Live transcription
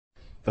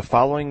The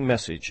following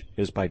message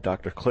is by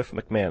Dr. Cliff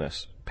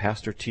McManus,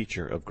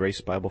 pastor-teacher of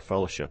Grace Bible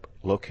Fellowship,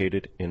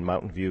 located in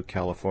Mountain View,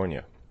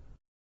 California.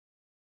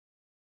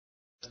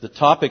 The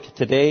topic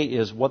today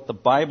is what the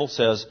Bible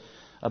says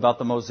about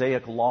the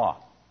Mosaic Law.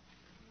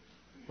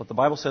 What the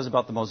Bible says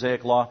about the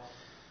Mosaic Law.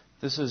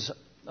 This is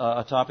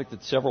a topic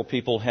that several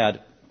people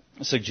had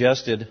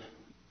suggested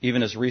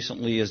even as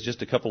recently as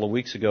just a couple of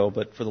weeks ago,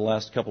 but for the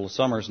last couple of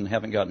summers and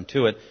haven't gotten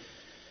to it.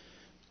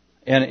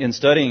 And in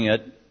studying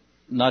it,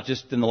 not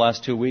just in the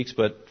last 2 weeks,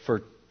 but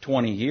for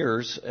 20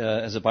 years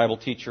as a Bible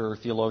teacher,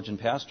 theologian,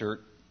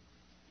 pastor,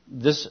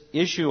 this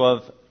issue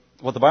of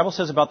what the Bible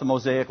says about the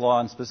Mosaic Law,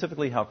 and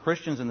specifically how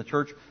Christians in the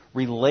church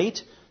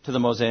relate to the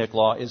Mosaic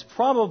Law, is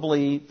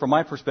probably, from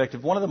my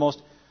perspective, one of the most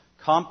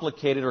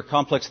complicated or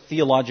complex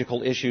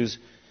theological issues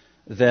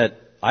that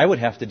I would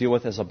have to deal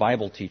with as a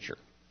Bible teacher.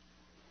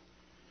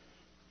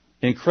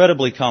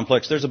 Incredibly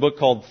complex. There's a book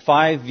called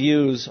 5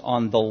 Views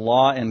on the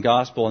Law and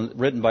Gospel,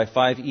 written by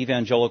 5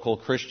 evangelical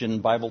Christian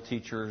Bible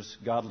teachers,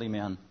 godly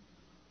men.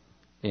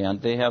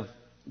 And they have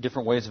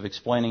different ways of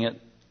explaining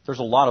it. There's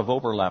a lot of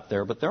overlap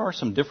there, but there are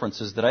some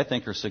differences that I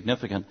think are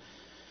significant.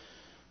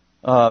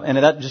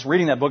 Just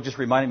reading that book just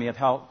reminded me of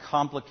how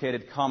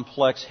complicated,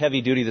 complex,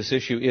 heavy-duty this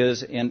issue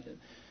is. And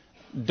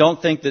don't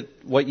think that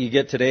what you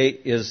get today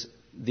is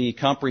the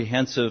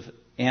comprehensive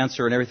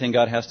answer and everything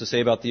God has to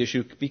say about the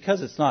issue,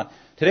 because it's not.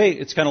 Today,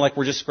 it's kind of like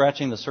we're just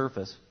scratching the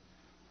surface.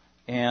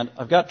 And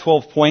I've got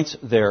 12 points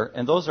there,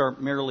 and those are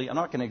merely, I'm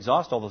not going to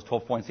exhaust all those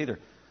 12 points either.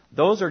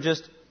 Those are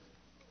just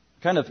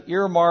kind of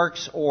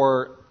earmarks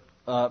or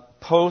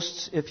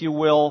posts, if you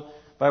will,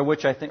 by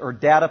which I think, or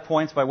data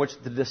points by which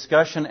the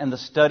discussion and the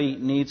study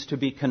needs to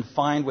be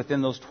confined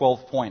within those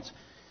 12 points.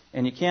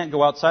 And you can't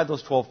go outside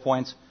those 12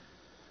 points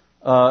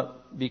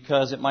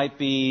because it might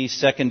be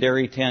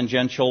secondary,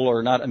 tangential,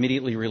 or not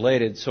immediately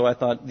related. So I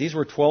thought these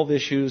were 12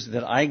 issues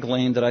that I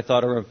gleaned that I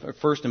thought are of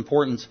first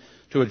importance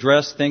to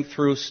address, think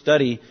through,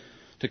 study,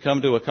 to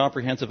come to a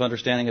comprehensive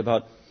understanding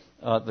about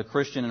the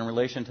Christian in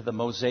relation to the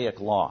Mosaic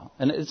Law.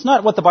 And it's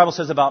not what the Bible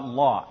says about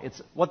law. It's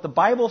what the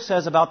Bible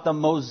says about the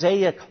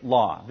Mosaic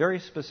Law. Very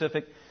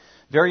specific,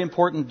 very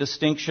important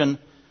distinction.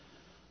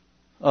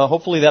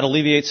 Hopefully that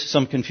alleviates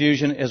some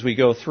confusion as we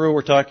go through.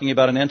 We're talking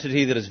about an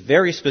entity that is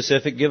very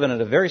specific, given at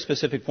a very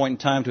specific point in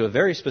time to a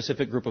very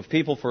specific group of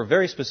people for a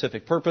very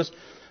specific purpose,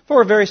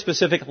 for a very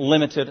specific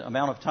limited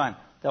amount of time.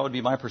 That would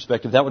be my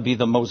perspective. That would be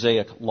the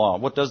Mosaic Law.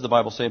 What does the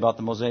Bible say about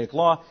the Mosaic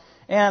Law?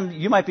 And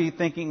you might be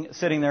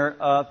sitting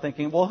there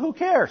thinking, well, who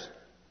cares?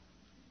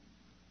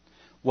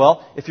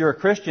 Well, if you're a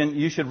Christian,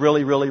 you should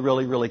really, really,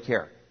 really, really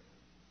care.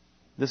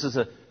 This is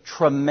a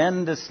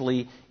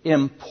tremendously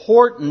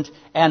important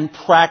and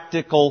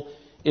practical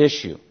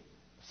issue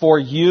for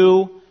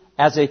you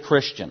as a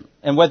Christian.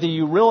 And whether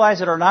you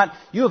realize it or not,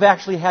 you have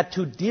actually had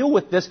to deal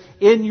with this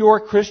in your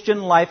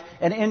Christian life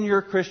and in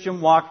your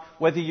Christian walk,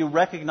 whether you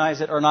recognize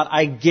it or not.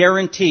 I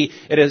guarantee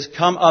it has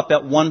come up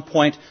at one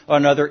point or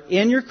another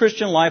in your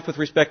Christian life with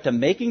respect to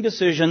making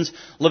decisions,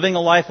 living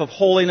a life of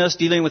holiness,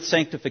 dealing with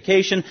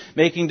sanctification,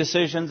 making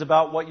decisions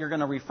about what you're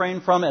going to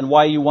refrain from and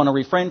why you want to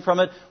refrain from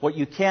it, what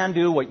you can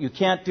do, what you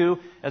can't do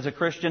as a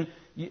Christian.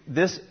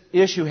 This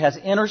issue has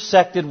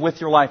intersected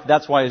with your life.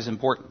 That's why it's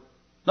important.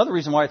 Another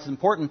reason why it's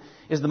important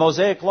is the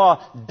Mosaic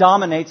Law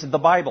dominates the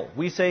Bible.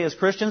 We say as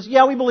Christians,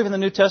 yeah, we believe in the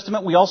New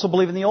Testament. We also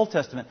believe in the Old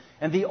Testament.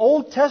 And the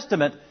Old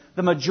Testament,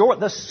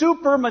 the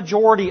super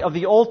majority of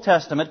the Old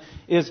Testament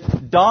is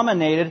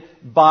dominated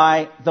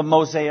by the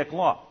Mosaic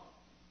Law.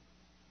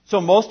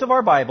 So most of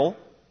our Bible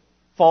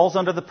falls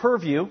under the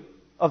purview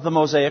of the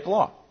Mosaic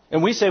Law.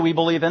 And we say we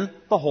believe in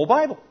the whole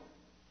Bible.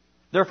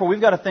 Therefore,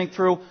 we've got to think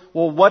through,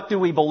 well, what do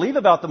we believe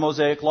about the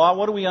Mosaic Law?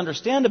 What do we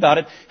understand about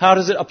it? How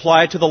does it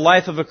apply to the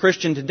life of a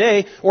Christian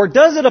today? Or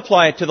does it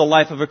apply to the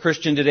life of a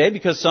Christian today?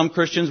 Because some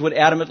Christians would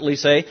adamantly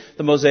say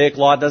the Mosaic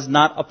Law does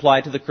not apply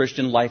to the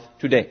Christian life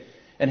today.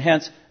 And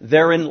hence,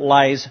 therein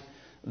lies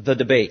the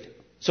debate.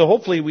 So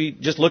hopefully we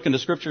just look into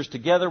Scriptures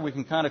together. We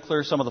can kind of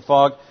clear some of the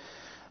fog,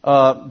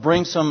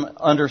 bring some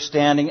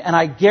understanding. And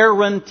I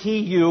guarantee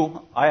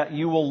you,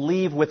 you will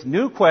leave with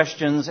new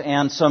questions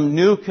and some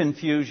new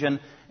confusion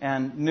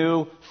and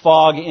new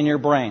fog in your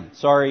brain.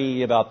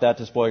 Sorry about that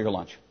to spoil your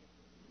lunch.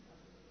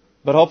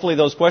 But hopefully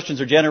those questions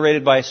are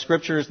generated by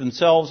Scriptures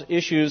themselves,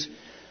 issues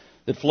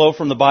that flow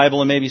from the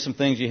Bible, and maybe some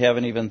things you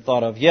haven't even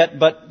thought of yet.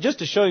 But just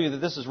to show you that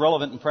this is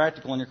relevant and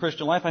practical in your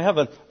Christian life, I have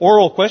an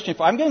oral question.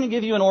 I'm going to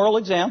give you an oral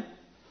exam.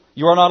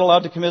 You are not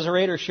allowed to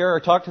commiserate or share or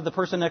talk to the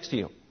person next to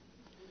you.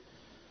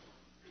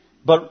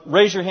 But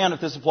raise your hand if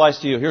this applies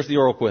to you. Here's the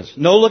oral quiz.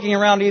 No looking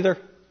around either.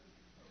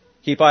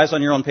 Keep eyes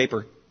on your own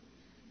paper.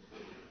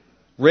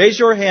 Raise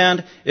your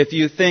hand if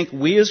you think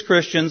we as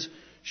Christians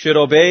should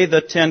obey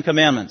the 10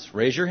 Commandments.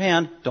 Raise your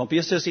hand. Don't be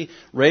a sissy.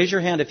 Raise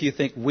your hand if you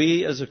think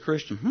we as a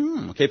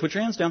Christian. Okay, put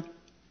your hands down.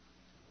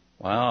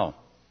 Wow.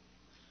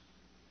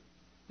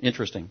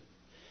 Interesting.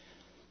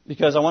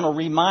 Because I want to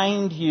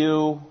remind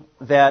you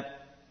that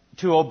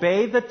to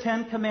obey the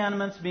 10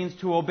 Commandments means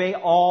to obey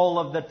all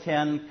of the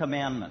 10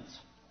 Commandments.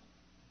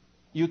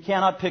 You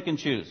cannot pick and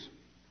choose.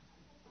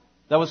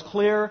 That was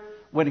clear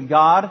when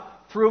God,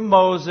 through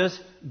Moses,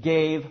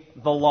 gave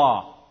the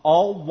law.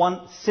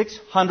 All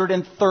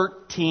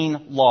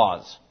 613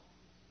 laws.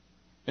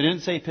 It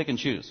didn't say pick and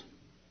choose.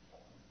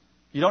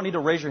 You don't need to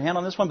raise your hand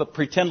on this one, but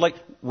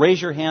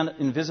raise your hand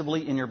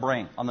invisibly in your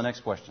brain on the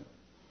next question.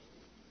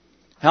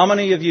 How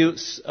many of you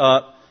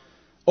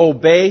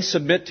obey,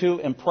 submit to,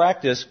 and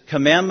practice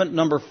commandment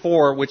number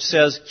 4, which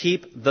says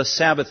keep the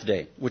Sabbath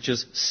day, which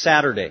is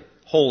Saturday,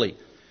 holy?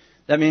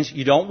 That means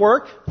you don't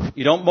work,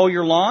 you don't mow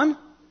your lawn,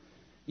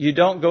 you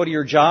don't go to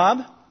your job,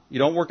 you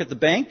don't work at the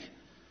bank,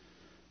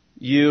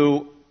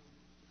 you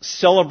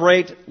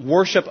celebrate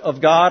worship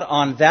of God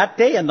on that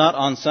day and not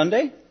on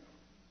Sunday.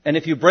 And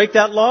if you break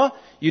that law,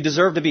 you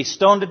deserve to be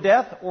stoned to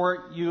death,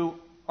 or you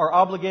are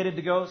obligated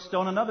to go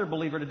stone another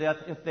believer to death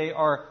if they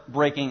are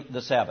breaking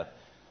the Sabbath.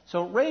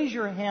 So raise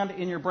your hand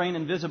in your brain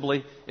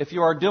invisibly if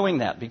you are doing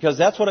that, because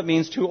that's what it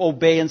means to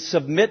obey and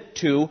submit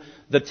to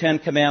the 10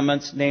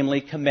 Commandments,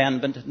 namely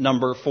commandment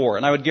number 4.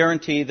 And I would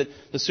guarantee that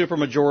the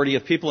supermajority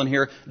of people in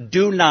here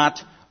do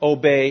not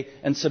obey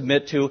and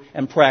submit to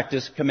and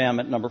practice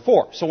commandment number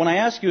 4. So when I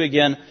ask you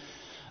again,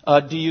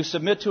 do you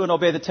submit to and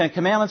obey the 10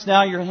 Commandments?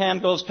 Now your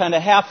hand goes kind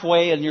of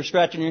halfway and you're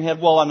scratching your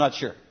head. Well, I'm not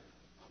sure.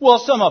 Well,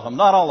 some of them,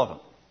 not all of them.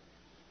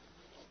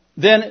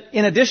 Then,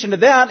 in addition to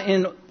that,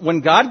 when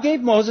God gave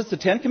Moses the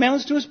 10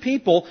 Commandments to his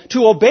people,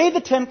 to obey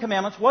the 10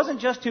 Commandments wasn't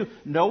just to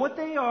know what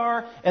they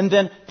are and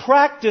then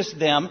practice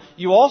them.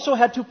 You also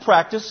had to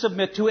practice,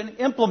 submit to, and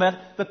implement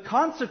the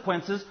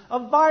consequences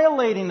of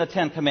violating the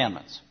 10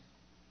 Commandments.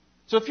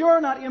 So if you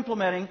are not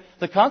implementing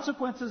the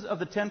consequences of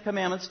the 10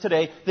 Commandments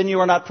today, then you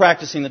are not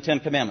practicing the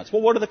 10 Commandments.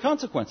 Well, what are the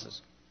consequences?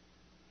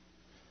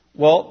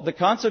 Well, the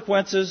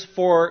consequences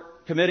for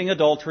committing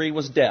adultery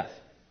was death.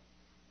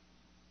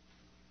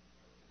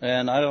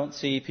 And I don't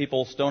see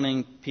people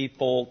stoning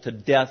people to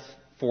death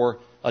for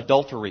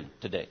adultery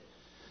today.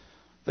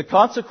 The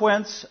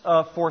consequence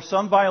for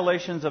some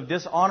violations of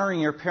dishonoring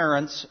your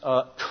parents,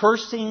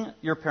 cursing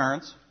your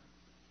parents,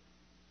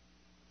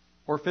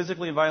 or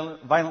physically and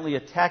violently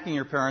attacking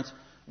your parents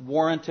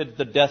warranted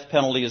the death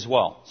penalty as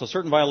well. So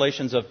certain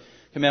violations of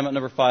commandment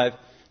number 5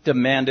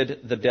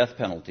 demanded the death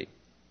penalty.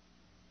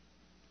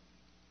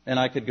 And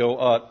I could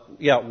go,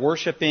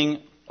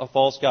 worshiping a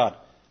false god,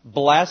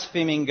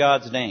 blaspheming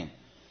God's name,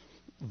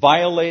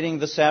 violating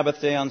the Sabbath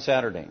day on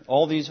Saturday.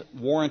 All these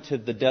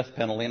warranted the death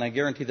penalty, and I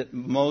guarantee that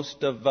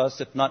most of us,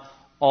 if not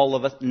all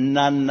of us,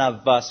 none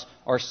of us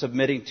are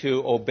submitting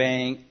to,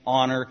 obeying,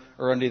 honor,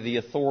 or under the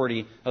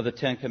authority of the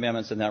 10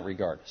 Commandments in that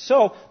regard.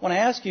 So, when I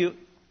ask you,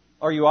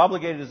 are you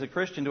obligated as a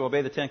Christian to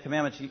obey the 10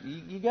 Commandments,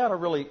 you got to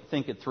really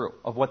think it through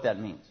of what that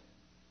means.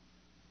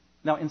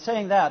 Now, in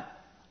saying that,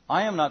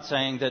 I am not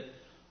saying that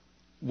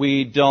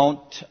we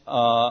don't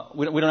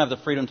have the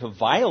freedom to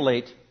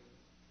violate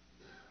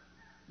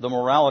the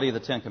morality of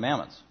the 10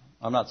 Commandments.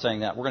 I'm not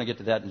saying that. We're going to get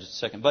to that in just a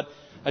second. But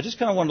I just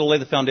kind of wanted to lay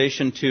the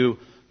foundation to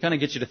kind of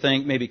get you to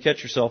think, maybe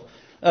catch yourself.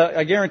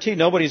 I guarantee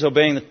nobody's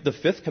obeying the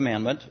 5th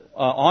commandment.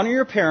 Honor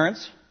your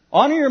parents,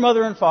 honor your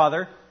mother and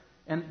father.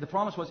 And the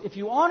promise was, if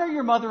you honor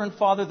your mother and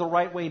father the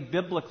right way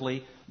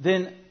biblically,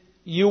 then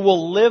you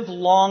will live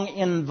long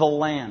in the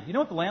land. You know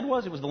what the land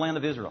was? It was the land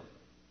of Israel.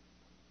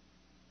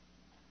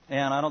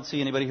 And I don't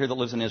see anybody here that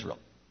lives in Israel.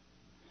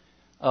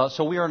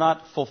 So we are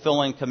not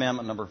fulfilling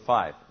commandment number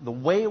 5. The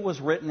way it was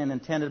written and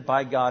intended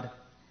by God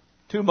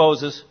to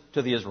Moses,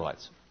 to the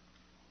Israelites.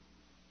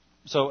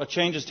 So a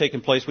change has taken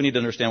place. We need to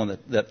understand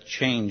what that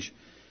change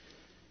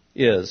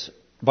is.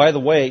 By the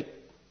way,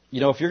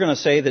 if you're going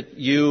to say that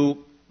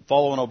you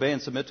follow and obey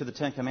and submit to the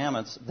 10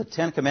 Commandments, the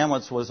 10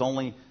 Commandments was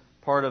only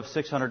part of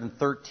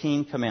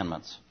 613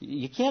 commandments.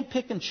 You can't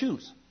pick and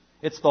choose.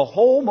 It's the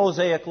whole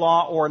Mosaic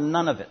law or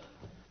none of it.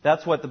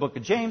 That's what the book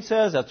of James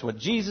says. That's what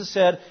Jesus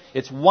said.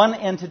 It's one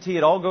entity.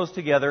 It all goes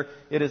together.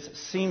 It is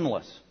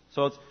seamless.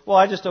 So it's,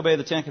 I just obey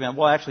the 10 Commandments.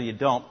 Well, actually you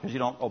don't, because you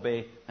don't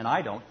obey, and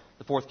I don't,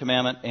 the 4th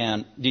commandment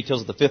and details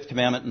of the 5th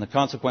commandment and the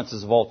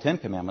consequences of all 10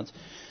 commandments.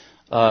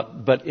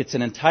 But it's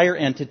an entire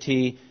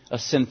entity, a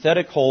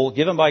synthetic whole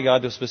given by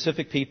God to a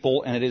specific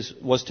people, and it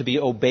was to be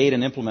obeyed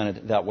and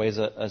implemented that way as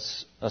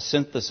a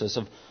synthesis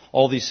of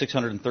all these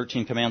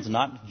 613 commands,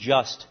 not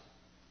just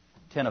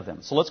 10 of them.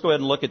 So let's go ahead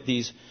and look at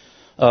these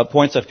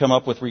points I've come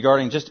up with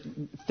regarding just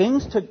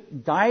things to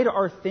guide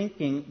our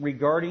thinking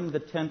regarding the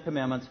 10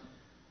 Commandments,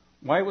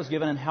 why it was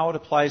given, and how it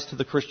applies to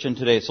the Christian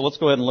today. So let's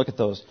go ahead and look at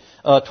those.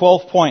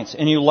 12 points,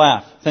 and you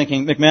laugh,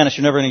 thinking, McManus,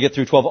 you're never going to get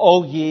through 12.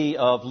 Oh, ye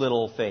of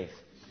little faith.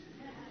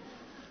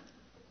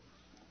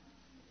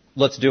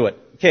 Let's do it.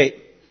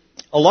 Okay,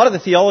 a lot of the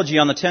theology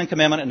on the 10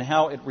 Commandment and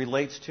how it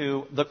relates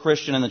to the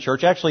Christian and the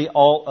church, actually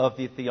all of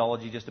the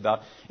theology just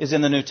about, is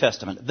in the New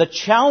Testament. The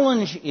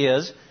challenge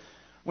is,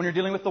 when you're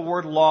dealing with the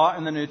word law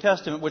in the New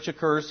Testament, which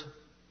occurs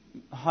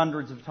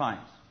hundreds of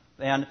times.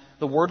 And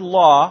the word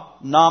law,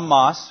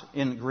 nomos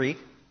in Greek,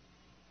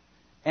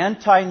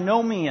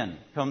 antinomian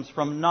comes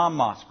from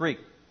nomos, Greek.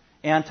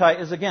 Anti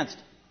is against.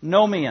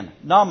 Nomian,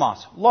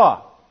 nomos,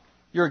 law.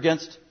 You're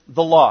against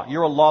the law.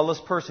 You're a lawless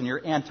person.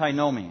 You're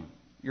antinomian.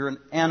 You're an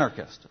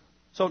anarchist.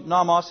 So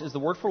nomos is the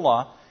word for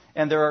law.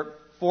 And there are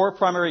four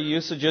primary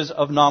usages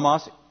of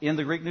nomos in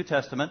the Greek New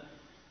Testament.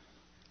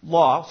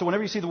 Law. So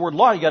whenever you see the word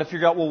law, you've got to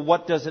figure out, well,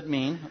 what does it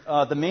mean?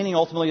 The meaning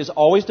ultimately is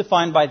always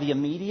defined by the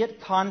immediate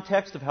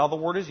context of how the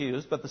word is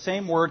used, but the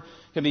same word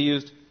can be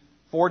used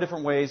four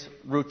different ways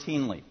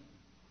routinely.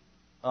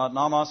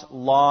 Nomos,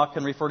 law,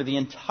 can refer to the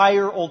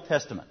entire Old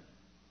Testament.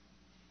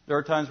 There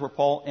are times where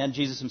Paul and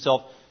Jesus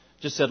himself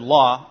just said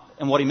law,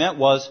 and what he meant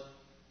was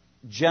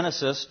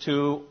Genesis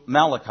to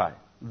Malachi,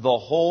 the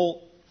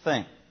whole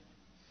thing.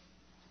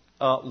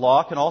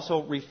 Law can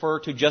also refer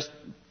to just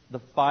the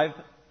 5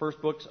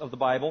 first books of the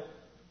Bible,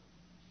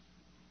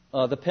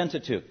 the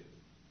Pentateuch,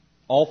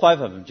 all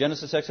 5 of them,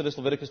 Genesis, Exodus,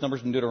 Leviticus,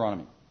 Numbers, and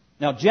Deuteronomy.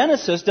 Now,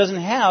 Genesis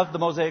doesn't have the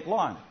Mosaic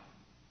Law in it.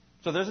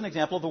 So there's an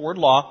example of the word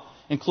law,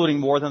 including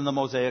more than the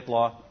Mosaic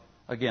Law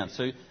again.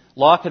 So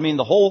law can mean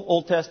the whole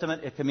Old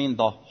Testament. It can mean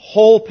the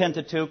whole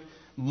Pentateuch.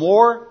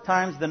 More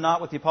times than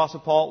not with the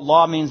Apostle Paul,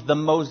 law means the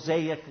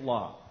Mosaic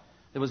Law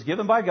that was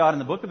given by God in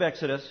the book of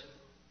Exodus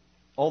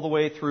all the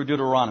way through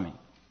Deuteronomy.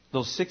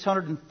 Those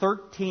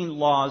 613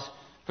 laws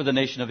for the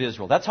nation of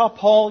Israel. That's how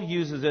Paul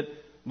uses it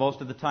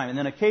most of the time. And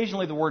then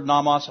occasionally the word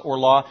nomos or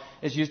law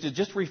is used to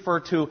just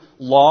refer to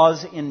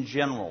laws in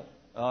general.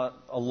 A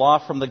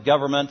law from the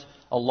government,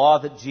 a law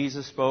that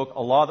Jesus spoke,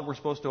 a law that we're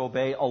supposed to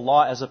obey, a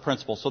law as a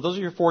principle. So those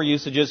are your 4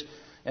 usages,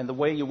 and the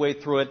way you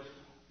wade through it,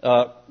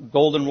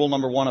 golden rule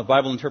number 1 of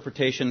Bible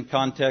interpretation,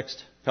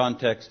 context,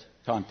 context,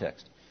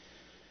 context.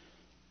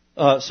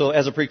 So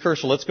as a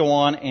precursor, let's go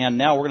on, and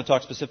now we're going to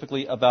talk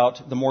specifically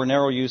about the more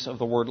narrow use of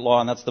the word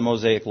law, and that's the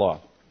Mosaic Law.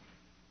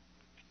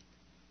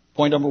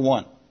 Point number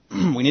 1.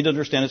 We need to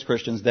understand as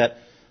Christians that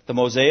the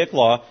Mosaic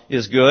Law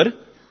is good,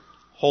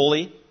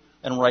 holy,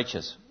 and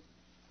righteous.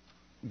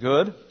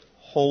 Good,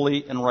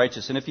 holy, and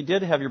righteous. And if you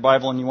did have your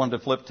Bible and you wanted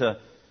to flip to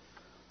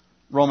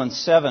Romans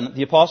 7,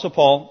 the Apostle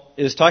Paul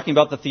is talking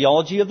about the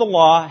theology of the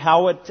law,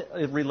 how it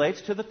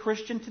relates to the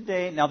Christian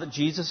today, now that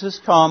Jesus has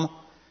come,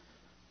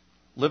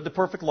 lived a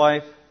perfect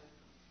life,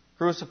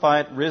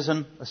 crucified,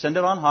 risen,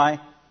 ascended on high,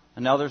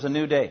 and now there's a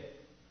new day.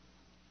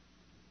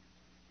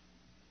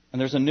 And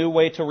there's a new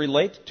way to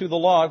relate to the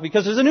law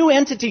because there's a new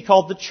entity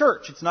called the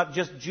church. It's not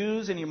just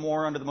Jews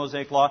anymore under the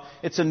Mosaic Law.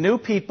 It's a new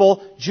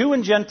people, Jew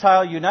and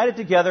Gentile, united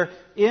together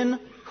in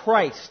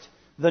Christ,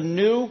 the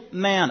new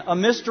man. A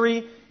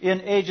mystery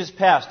in ages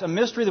past. A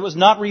mystery that was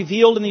not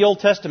revealed in the Old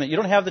Testament. You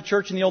don't have the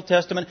church in the Old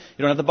Testament.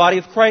 You don't have the body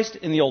of Christ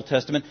in the Old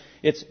Testament.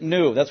 It's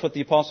new. That's what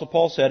the Apostle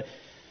Paul said.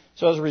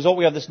 So as a result,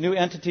 we have this new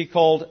entity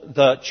called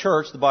the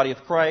church, the body of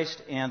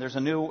Christ, and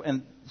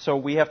so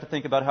we have to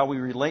think about how we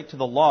relate to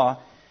the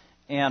law.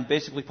 And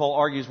basically, Paul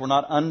argues we're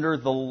not under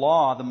the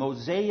law, the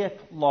Mosaic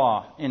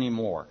Law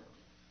anymore.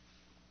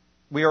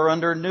 We are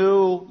under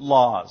new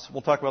laws.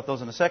 We'll talk about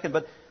those in a second.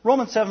 But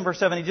Romans 7, verse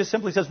 7, he just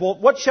simply says, well,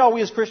 what shall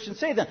we as Christians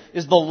say then?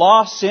 Is the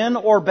law sin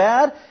or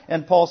bad?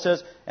 And Paul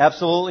says,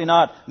 absolutely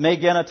not. Me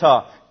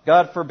genita.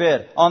 God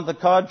forbid. On the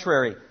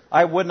contrary,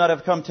 I would not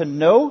have come to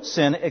know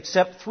sin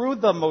except through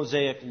the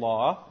Mosaic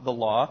Law, the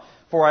law,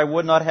 for I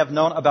would not have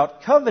known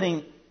about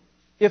coveting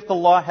if the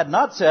law had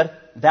not said,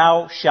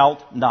 thou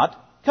shalt not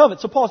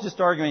covet. So Paul's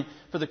just arguing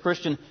for the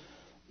Christian,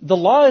 the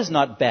law is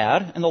not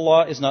bad, and the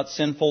law is not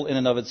sinful in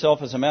and of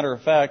itself. As a matter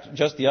of fact,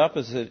 just the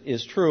opposite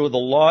is true. The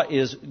law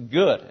is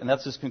good. And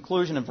that's his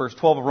conclusion in verse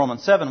 12 of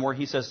Romans 7, where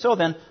he says, so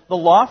then, the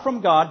law from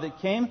God that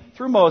came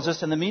through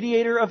Moses and the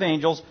mediator of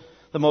angels,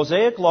 the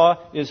Mosaic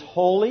Law is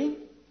holy.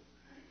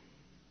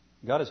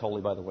 God is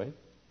holy, by the way.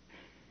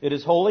 It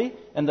is holy,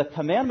 and the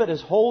commandment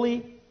is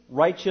holy,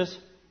 righteous,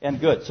 and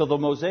good. So the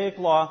Mosaic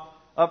Law,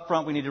 up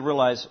front, we need to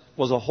realize,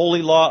 was a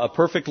holy law, a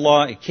perfect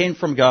law. It came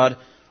from God,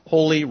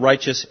 holy,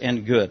 righteous,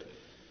 and good.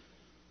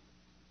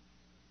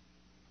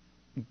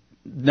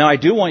 Now, I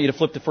do want you to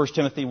flip to 1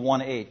 Timothy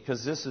 1:8,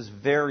 because this is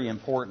very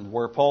important,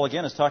 where Paul,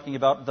 again, is talking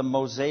about the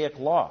Mosaic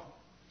Law.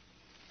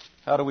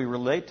 How do we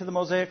relate to the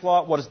Mosaic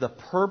Law? What is the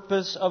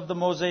purpose of the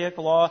Mosaic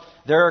Law?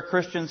 There are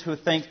Christians who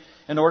think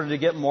in order to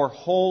get more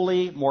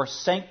holy, more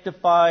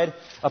sanctified,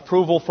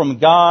 approval from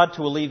God,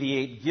 to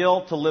alleviate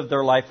guilt, to live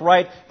their life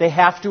right, they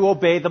have to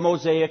obey the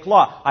Mosaic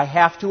Law. I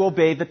have to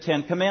obey the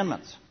 10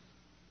 Commandments,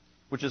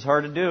 which is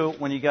hard to do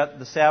when you got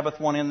the Sabbath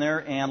one in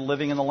there and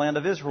living in the land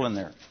of Israel in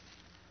there.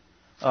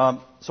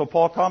 So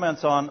Paul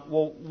comments on,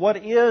 well, what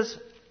is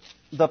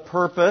the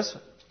purpose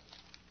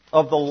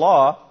of the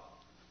law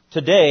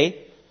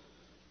today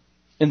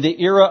in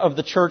the era of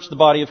the church, the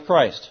body of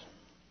Christ?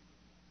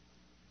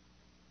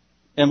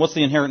 And what's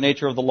the inherent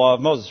nature of the law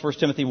of Moses? 1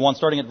 Timothy 1,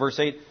 starting at verse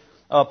 8,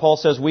 Paul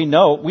says, we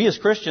as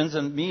Christians,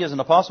 and me as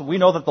an apostle, we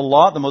know that the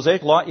law, the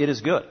Mosaic Law, it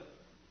is good.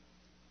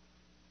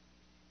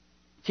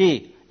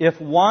 Key, if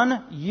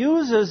one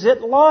uses it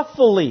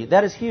lawfully,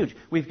 that is huge.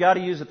 We've got to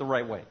use it the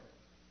right way.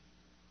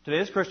 Today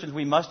as Christians,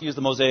 we must use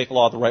the Mosaic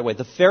Law the right way.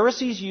 The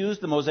Pharisees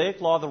used the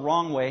Mosaic Law the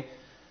wrong way.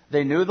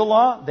 They knew the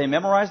law, they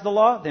memorized the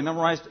law, they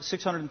memorized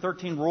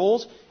 613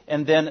 rules,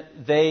 and then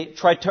they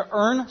tried to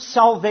earn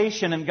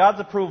salvation and God's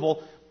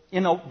approval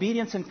in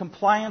obedience and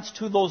compliance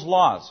to those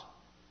laws.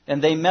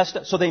 And they messed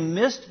up. So they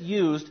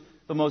misused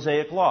the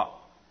Mosaic Law.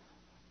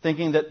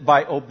 thinking that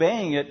by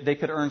obeying it, they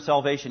could earn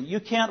salvation. You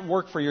can't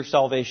work for your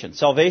salvation.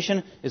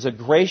 Salvation is a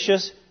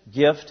gracious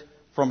gift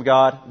from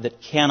God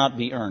that cannot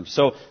be earned.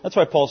 So that's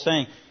why Paul's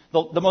saying,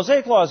 the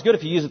Mosaic Law is good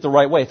if you use it the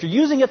right way. If you're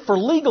using it for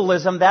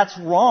legalism, that's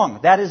wrong.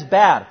 That is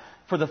bad.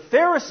 For the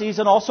Pharisees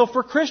and also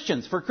for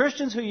Christians. For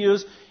Christians who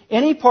use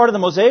any part of the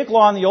Mosaic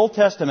Law in the Old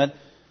Testament,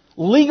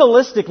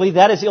 legalistically,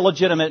 that is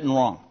illegitimate and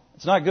wrong.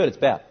 It's not good, it's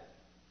bad.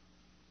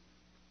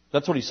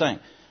 That's what he's saying.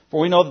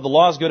 For we know that the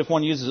law is good if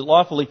one uses it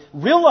lawfully,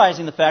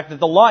 realizing the fact that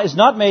the law is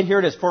not made, here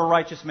it is, for a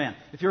righteous man.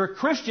 If you're a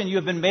Christian, you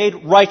have been made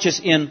righteous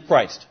in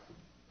Christ.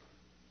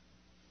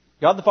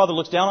 God the Father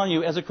looks down on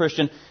you as a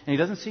Christian, and He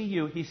doesn't see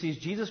you. He sees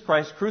Jesus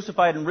Christ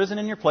crucified and risen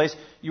in your place.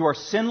 You are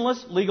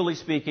sinless, legally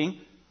speaking.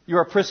 You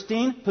are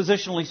pristine,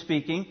 positionally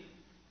speaking.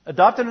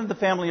 Adopted into the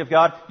family of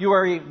God. You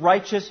are a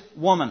righteous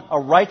woman, a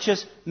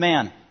righteous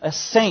man, a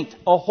saint,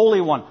 a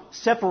holy one,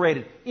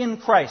 separated in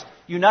Christ,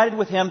 united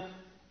with Him,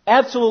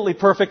 absolutely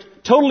perfect,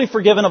 totally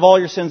forgiven of all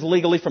your sins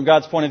legally from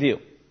God's point of view.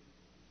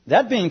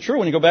 That being true,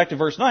 when you go back to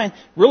verse 9,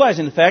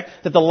 realizing the fact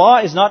that the law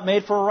is not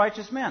made for a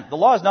righteous man. The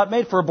law is not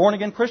made for a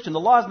born-again Christian. The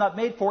law is not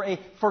made for a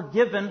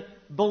forgiven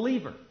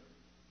believer.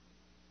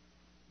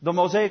 The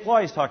Mosaic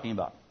Law he's talking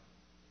about.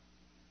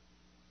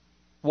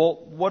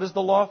 Well, what is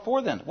the law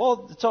for then?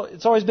 Well,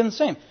 it's always been the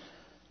same.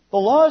 The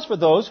law is for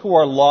those who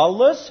are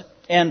lawless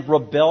and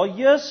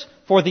rebellious,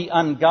 for the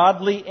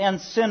ungodly and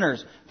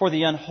sinners, for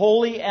the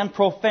unholy and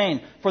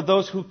profane, for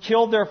those who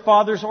killed their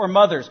fathers or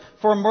mothers,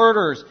 for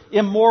murderers,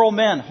 immoral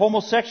men,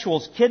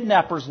 homosexuals,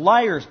 kidnappers,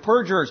 liars,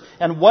 perjurers,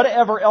 and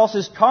whatever else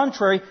is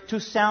contrary to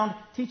sound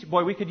teaching.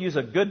 Boy, we could use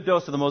a good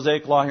dose of the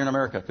Mosaic Law here in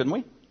America, couldn't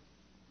we?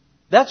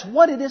 That's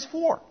what it is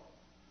for.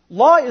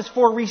 Law is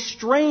for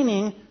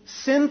restraining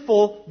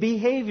sinful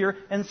behavior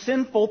and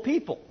sinful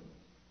people.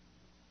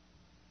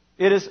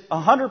 It is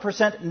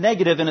 100%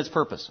 negative in its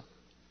purpose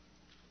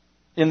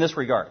in this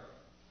regard.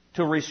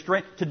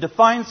 To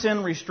define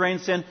sin, restrain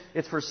sin,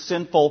 it's for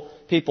sinful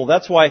people.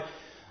 That's why,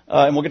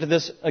 and we'll get to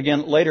this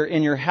again later,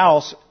 in your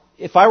house,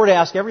 if I were to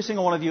ask every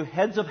single one of you,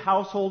 heads of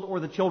household or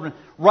the children,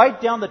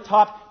 write down the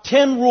top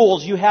 10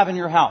 rules you have in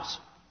your house.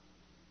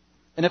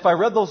 And if I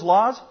read those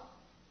laws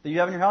that you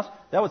have in your house,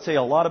 that would say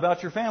a lot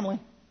about your family.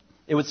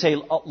 It would say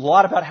a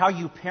lot about how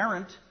you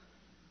parent.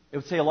 It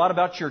would say a lot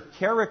about your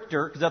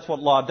character, because that's what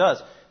law does.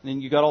 And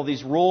then you got all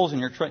these rules,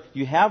 and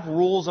you have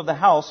rules of the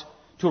house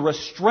to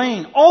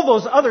restrain all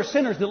those other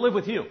sinners that live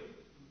with you.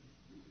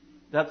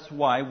 That's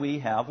why we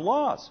have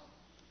laws.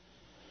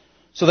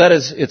 So that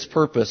is its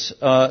purpose.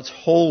 It's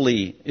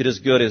holy, it is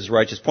good, it is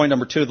righteous. Point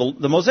number 2,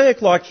 the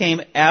Mosaic Law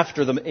came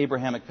after the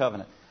Abrahamic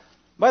covenant.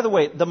 By the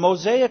way, the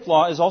Mosaic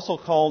Law is also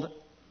called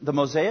the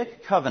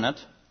Mosaic Covenant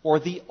or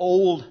the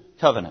Old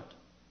Covenant.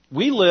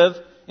 We live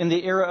in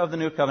the era of the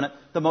New Covenant.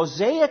 The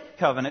Mosaic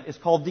Covenant is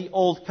called the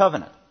Old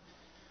Covenant.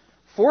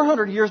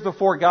 400 years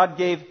before God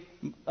gave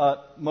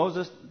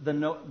Moses the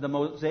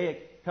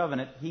Mosaic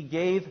Covenant, He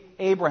gave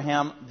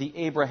Abraham the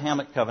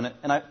Abrahamic Covenant.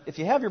 And if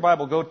you have your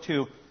Bible, go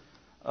to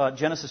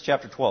Genesis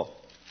chapter 12.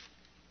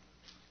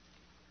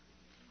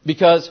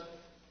 Because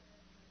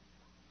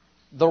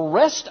the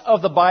rest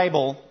of the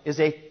Bible is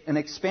an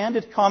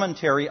expanded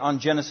commentary on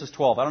Genesis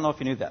 12. I don't know if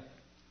you knew that.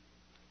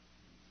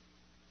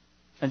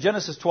 And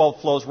Genesis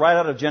 12 flows right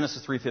out of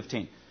Genesis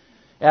 3:15.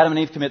 Adam and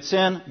Eve commit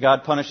sin.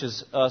 God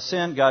punishes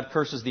sin. God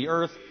curses the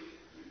earth.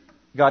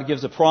 God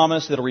gives a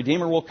promise that a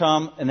Redeemer will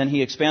come. And then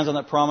He expands on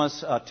that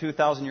promise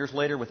 2,000 years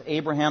later with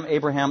Abraham.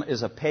 Abraham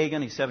is a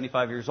pagan. He's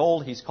 75 years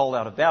old. He's called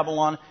out of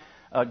Babylon.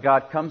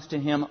 God comes to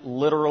him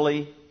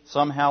literally,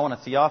 somehow in a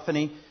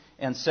theophany,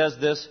 and says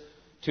this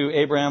to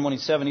Abraham when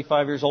he's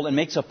 75 years old and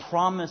makes a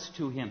promise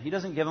to him. He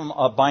doesn't give him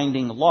a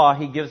binding law.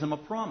 He gives him a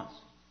promise.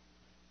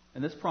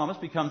 And this promise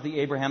becomes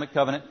the Abrahamic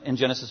covenant in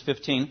Genesis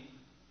 15,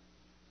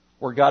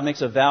 where God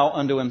makes a vow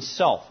unto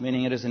Himself,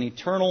 meaning it is an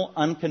eternal,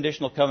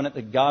 unconditional covenant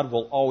that God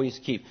will always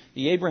keep.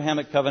 The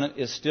Abrahamic covenant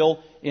is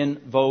still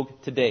in vogue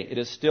today. It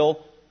is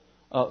still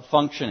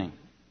functioning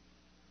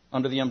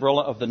under the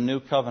umbrella of the new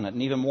covenant,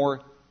 and even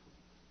more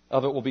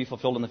of it will be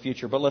fulfilled in the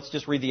future. But let's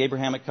just read the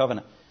Abrahamic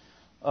covenant.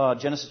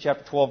 Genesis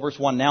chapter 12, verse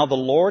 1. Now the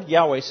Lord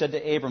Yahweh said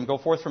to Abram, go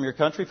forth from your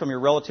country, from your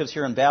relatives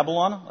here in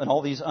Babylon, and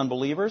all these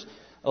unbelievers.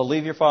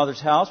 Leave your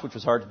father's house, which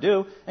was hard to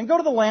do, and go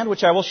to the land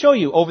which I will show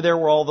you, over there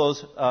where all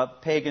those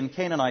pagan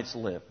Canaanites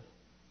live,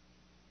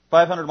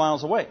 500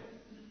 miles away.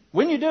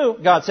 When you do,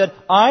 God said,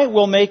 I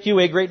will make you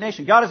a great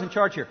nation. God is in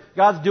charge here.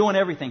 God's doing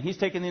everything. He's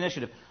taking the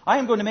initiative. I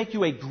am going to make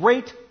you a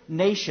great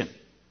nation.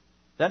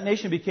 That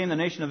nation became the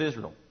nation of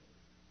Israel.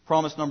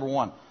 Promise number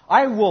 1.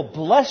 I will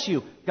bless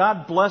you.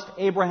 God blessed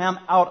Abraham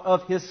out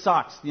of his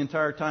socks the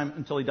entire time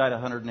until he died at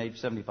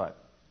 175.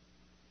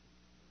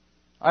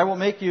 I will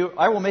make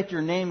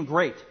your name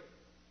great.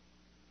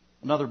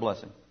 Another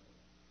blessing.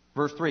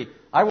 Verse 3.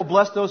 I will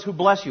bless those who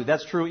bless you.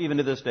 That's true even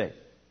to this day.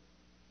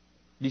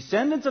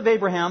 Descendants of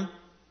Abraham,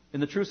 in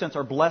the true sense,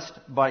 are blessed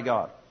by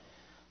God.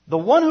 The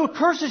one who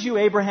curses you,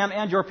 Abraham,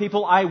 and your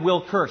people, I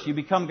will curse. You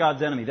become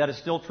God's enemy. That is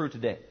still true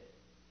today.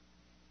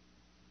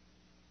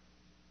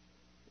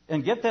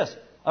 And get this.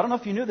 I don't know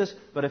if you knew this,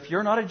 but if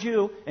you're not a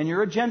Jew and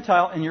you're a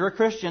Gentile and you're a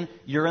Christian,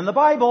 you're in the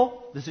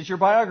Bible. This is your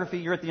biography.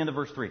 You're at the end of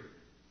verse 3. If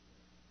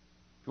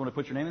you want to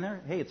put your name in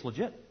there, hey, it's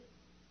legit.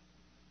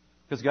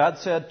 Because God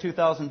said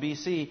 2000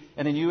 BC,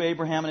 and in you,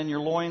 Abraham, and in your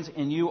loins,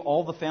 in you,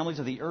 all the families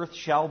of the earth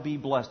shall be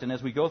blessed. And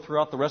as we go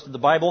throughout the rest of the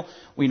Bible,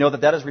 we know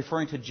that that is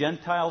referring to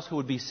Gentiles who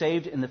would be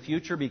saved in the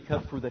future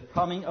because through the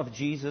coming of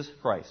Jesus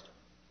Christ.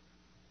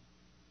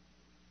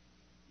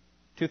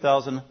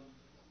 2000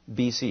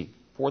 BC.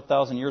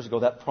 4,000 years ago,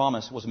 that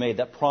promise was made.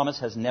 That promise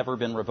has never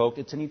been revoked.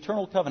 It's an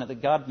eternal covenant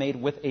that God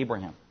made with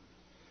Abraham.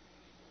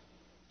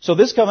 So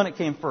this covenant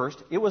came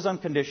first. It was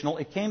unconditional.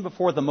 It came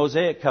before the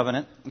Mosaic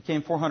covenant. It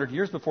came 400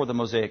 years before the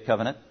Mosaic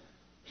covenant.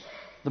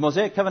 The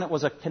Mosaic covenant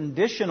was a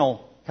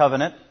conditional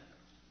covenant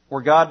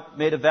where God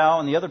made a vow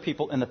and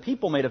the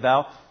people made a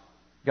vow.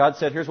 God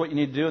said, here's what you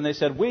need to do. And they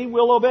said, we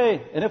will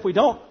obey. And if we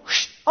don't,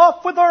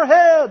 off with our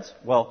heads.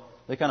 Well,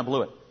 they kind of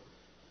blew it.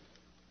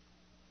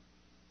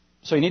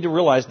 So you need to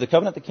realize the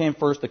covenant that came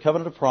first, the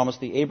covenant of promise,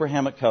 the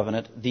Abrahamic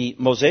covenant. The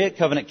Mosaic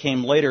covenant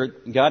came later.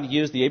 God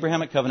used the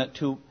Abrahamic covenant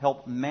to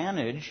help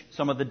manage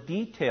some of the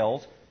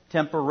details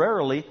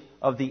temporarily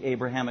of the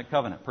Abrahamic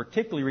covenant,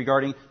 particularly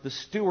regarding the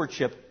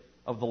stewardship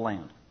of the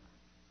land.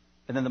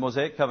 And then the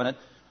Mosaic covenant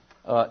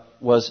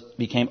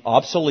became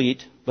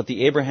obsolete, but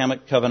the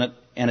Abrahamic covenant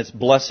and its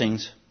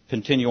blessings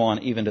continue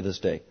on even to this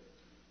day.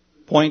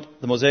 Point,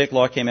 the Mosaic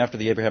law came after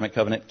the Abrahamic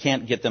covenant.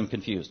 Can't get them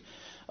confused.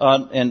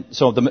 And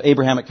so the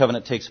Abrahamic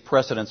covenant takes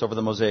precedence over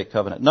the Mosaic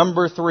covenant.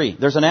 Number 3,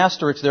 there's an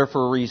asterisk there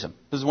for a reason.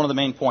 This is one of the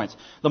main points.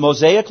 The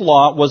Mosaic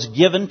law was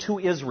given to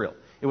Israel.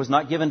 It was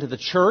not given to the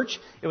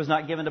church. It was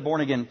not given to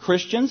born-again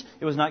Christians.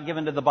 It was not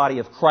given to the body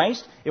of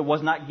Christ. It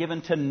was not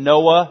given to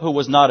Noah, who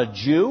was not a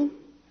Jew.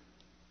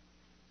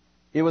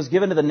 It was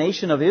given to the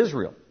nation of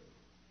Israel.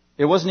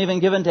 It wasn't even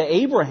given to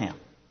Abraham.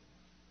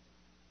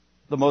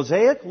 The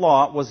Mosaic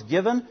law was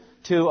given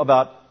to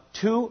about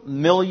 2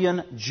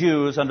 million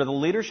Jews under the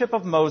leadership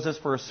of Moses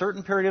for a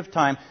certain period of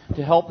time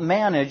to help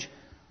manage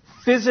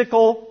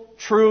physical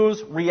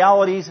truths,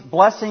 realities,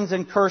 blessings,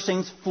 and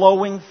cursings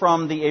flowing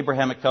from the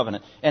Abrahamic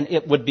covenant. And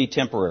it would be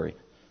temporary.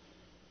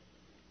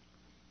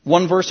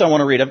 One verse I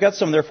want to read. I've got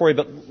some there for you,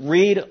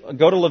 but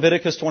go to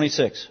Leviticus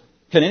 26.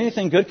 Can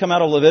anything good come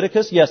out of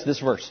Leviticus? Yes,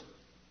 this verse.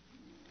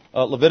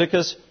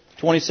 Leviticus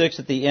 26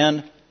 at the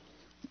end.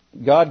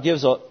 God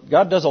does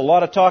a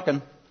lot of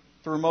talking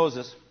through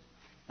Moses.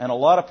 And a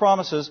lot of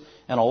promises,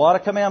 and a lot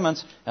of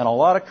commandments, and a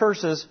lot of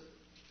curses.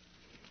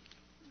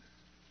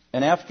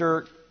 And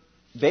after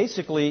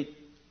basically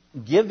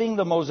giving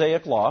the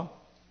Mosaic law,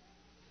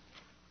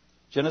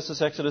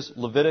 Genesis, Exodus,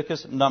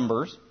 Leviticus,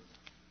 Numbers,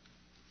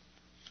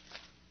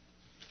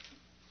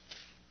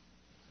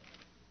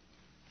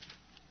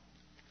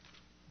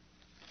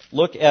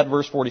 look at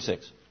verse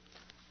 46.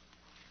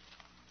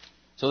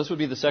 So this would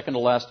be the second to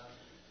last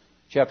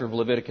chapter of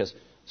Leviticus.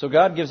 So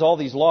God gives all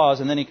these laws,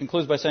 and then he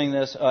concludes by saying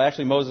this.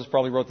 Actually, Moses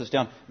probably wrote this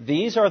down.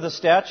 These are the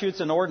statutes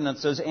and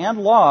ordinances and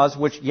laws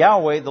which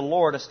Yahweh, the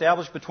Lord,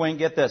 established between,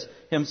 get this,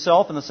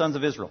 himself and the sons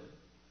of Israel.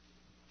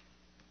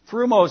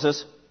 Through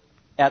Moses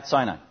at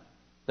Sinai.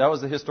 That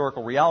was the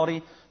historical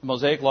reality. The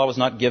Mosaic law was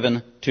not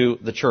given to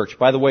the church.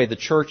 By the way, the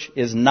church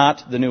is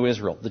not the new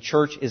Israel. The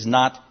church is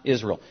not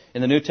Israel.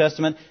 In the New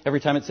Testament, every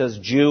time it says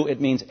Jew,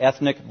 it means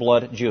ethnic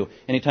blood Jew.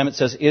 Anytime it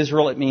says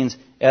Israel, it means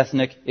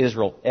ethnic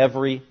Israel.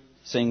 Every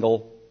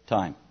single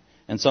time.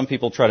 And some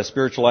people try to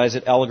spiritualize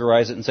it,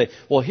 allegorize it, and say,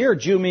 well, here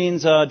Jew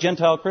means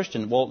Gentile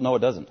Christian. Well, no, it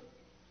doesn't.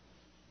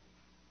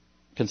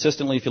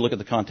 Consistently, if you look at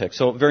the context.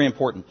 So, very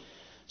important.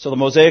 So the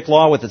Mosaic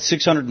law with its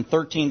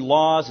 613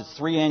 laws, its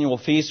 3 annual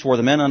feasts where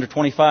the men under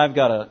 25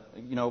 got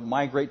to,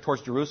 migrate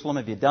towards Jerusalem.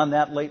 Have you done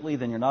that lately?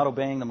 Then you're not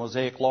obeying the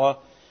Mosaic law.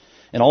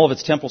 And all of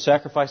its temple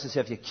sacrifices.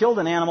 Have you killed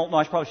an animal? No,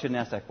 I probably shouldn't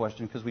ask that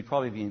question because we'd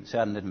probably be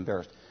saddened and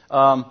embarrassed.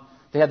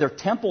 They had their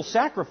temple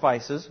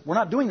sacrifices. We're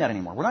not doing that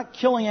anymore. We're not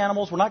killing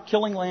animals. We're not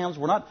killing lambs.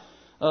 We're not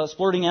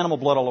splurting animal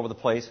blood all over the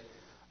place.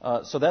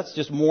 So that's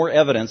just more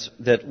evidence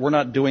that we're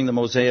not doing the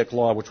Mosaic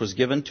law, which was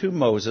given to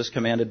Moses,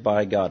 commanded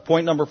by God.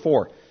 Point number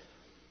 4.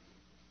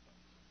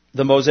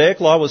 The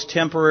Mosaic law was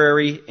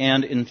temporary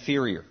and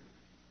inferior.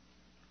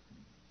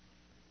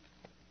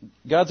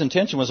 God's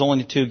intention was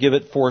only to give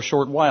it for a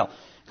short while.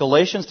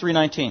 Galatians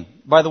 3:19.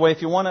 By the way,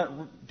 if you want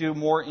to do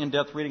more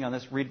in-depth reading on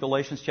this, read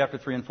Galatians chapter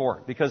 3 and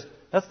 4. Because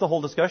that's the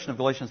whole discussion of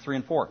Galatians 3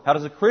 and 4. How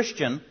does a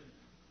Christian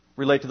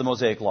relate to the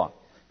Mosaic law?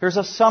 Here's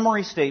a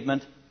summary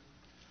statement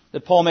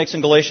that Paul makes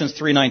in Galatians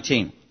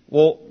 3:19.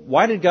 Well,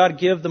 why did God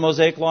give the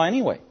Mosaic law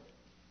anyway?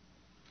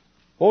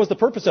 What was the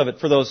purpose of it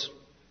for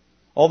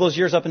all those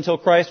years up until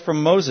Christ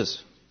from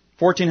Moses?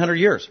 1,400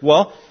 years.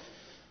 Well,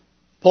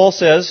 Paul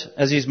says,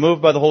 as he's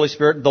moved by the Holy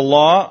Spirit,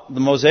 the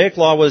Mosaic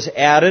law was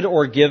added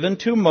or given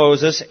to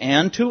Moses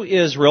and to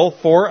Israel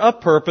for a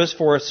purpose,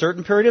 for a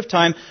certain period of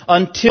time,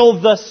 until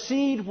the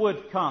seed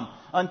would come,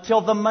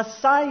 until the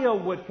Messiah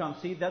would come.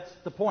 See, that's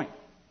the point.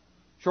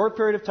 Short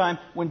period of time.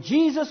 When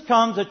Jesus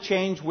comes, a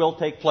change will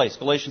take place.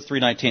 Galatians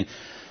 3:19.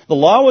 The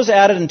law was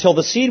added until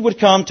the seed would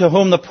come to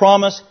whom the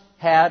promise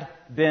had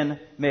been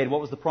made.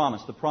 What was the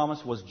promise? The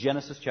promise was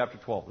Genesis chapter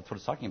 12. That's what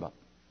it's talking about.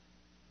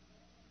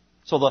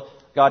 So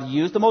God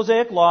used the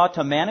Mosaic Law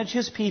to manage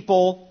His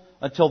people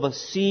until the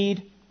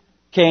seed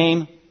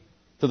came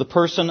to the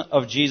person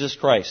of Jesus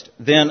Christ.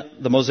 Then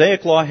the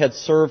Mosaic Law had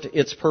served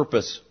its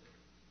purpose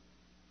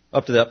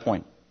up to that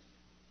point.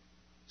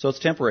 So it's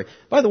temporary.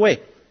 By the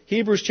way,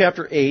 Hebrews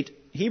chapter 8,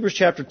 Hebrews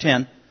chapter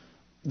 10,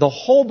 the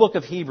whole book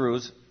of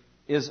Hebrews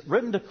is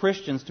written to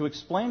Christians to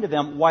explain to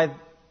them why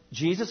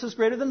Jesus is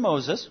greater than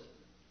Moses.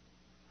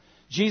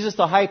 Jesus,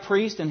 the high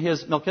priest, and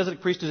his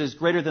Melchizedek priesthood is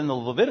greater than the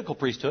Levitical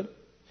priesthood.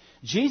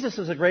 Jesus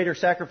is a greater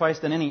sacrifice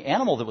than any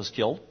animal that was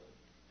killed.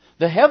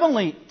 The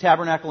heavenly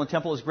tabernacle and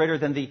temple is greater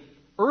than the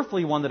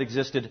earthly one that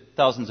existed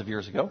thousands of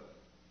years ago.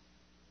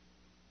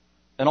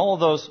 And all of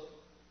those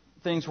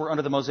things were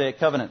under the Mosaic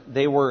covenant.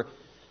 They were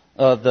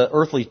the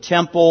earthly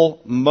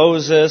temple,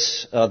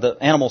 Moses, the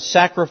animal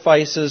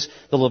sacrifices,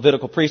 the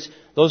Levitical priests.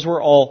 Those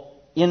were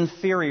all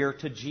inferior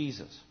to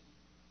Jesus.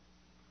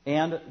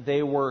 And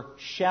they were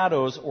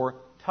shadows or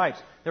types.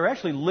 They're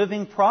actually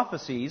living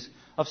prophecies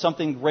of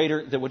something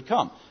greater that would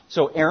come.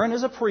 So Aaron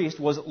as a priest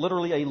was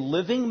literally a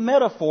living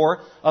metaphor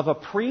of a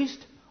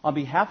priest on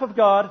behalf of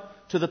God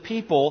to the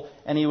people,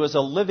 and he was a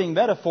living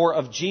metaphor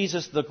of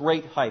Jesus, the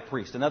great high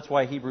priest. And that's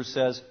why Hebrews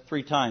says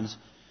 3 times,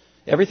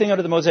 everything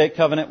under the Mosaic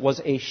covenant was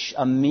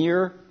a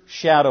mere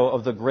shadow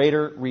of the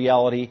greater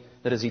reality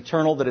that is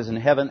eternal, that is in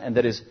heaven, and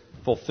that is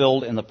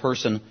fulfilled in the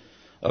person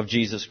of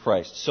Jesus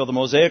Christ. So the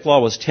Mosaic Law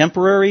was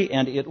temporary,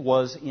 and it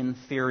was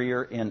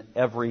inferior in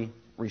every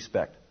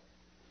respect.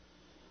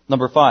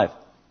 Number 5.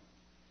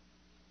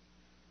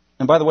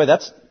 And by the way,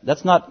 that's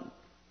not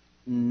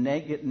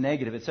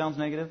negative. It sounds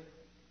negative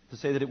to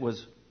say that it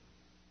was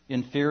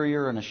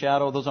inferior and a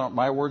shadow. Those aren't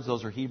my words.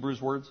 Those are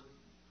Hebrews' words.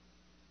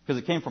 Because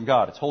it came from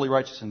God. It's holy,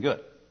 righteous, and good.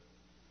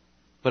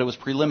 But it was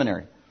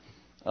preliminary.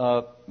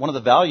 One of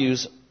the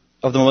values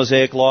of the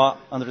Mosaic Law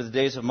under the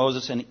days of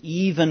Moses and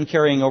even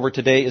carrying over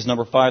today is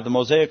number 5. The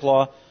Mosaic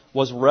Law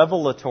was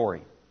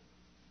revelatory.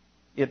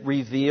 It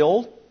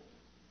revealed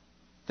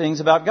things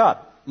about God.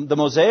 The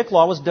Mosaic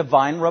Law was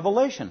divine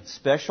revelation,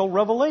 special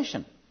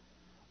revelation.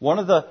 One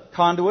of the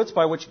conduits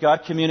by which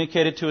God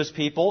communicated to His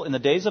people in the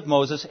days of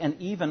Moses and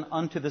even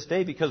unto this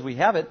day, because we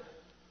have it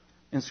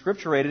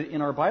inscripturated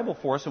in our Bible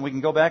for us, and we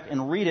can go back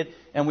and read it,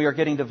 and we are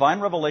getting divine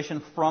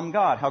revelation from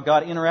God. How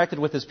God interacted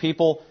with His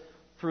people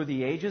through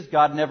the ages.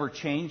 God never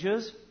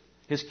changes.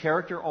 His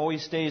character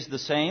always stays the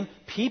same.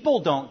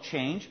 People don't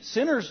change.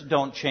 Sinners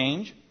don't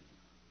change.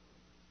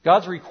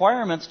 God's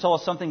requirements tell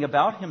us something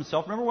about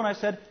Himself. Remember when I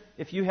said,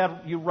 if you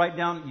write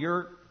down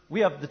we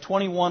have the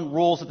 21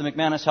 rules at the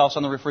McManus house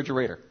on the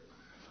refrigerator.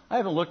 I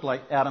haven't looked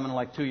at them in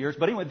like 2 years,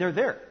 but anyway, they're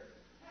there.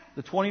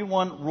 The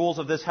 21 rules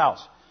of this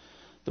house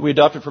that we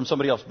adopted from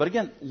somebody else. But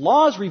again,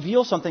 laws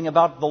reveal something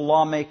about the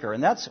lawmaker,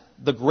 and that's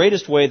the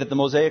greatest way that the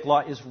Mosaic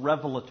Law is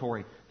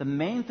revelatory. The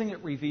main thing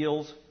it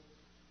reveals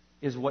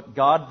is what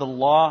God, the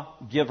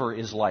lawgiver,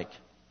 is like.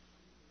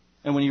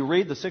 And when you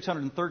read the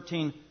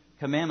 613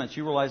 commandments,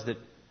 you realize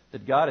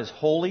that God is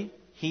holy.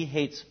 He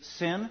hates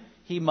sin.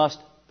 He must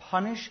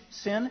punish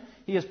sin.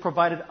 He has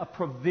provided a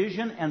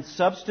provision and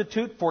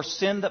substitute for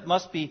sin that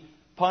must be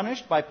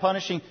punished by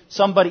punishing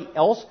somebody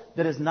else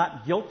that is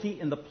not guilty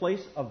in the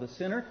place of the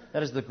sinner.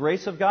 That is the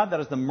grace of God.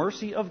 That is the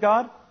mercy of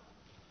God.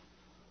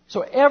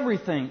 So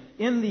everything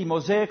in the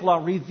Mosaic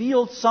Law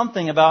revealed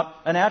something about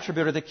an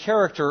attribute or the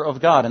character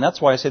of God. And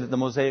that's why I say that the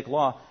Mosaic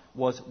Law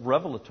was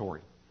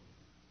revelatory.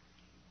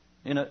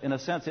 In a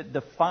sense, it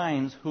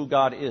defines who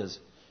God is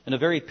in a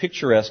very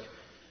picturesque,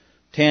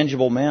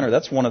 tangible manner.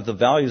 That's one of the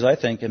values, I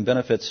think, and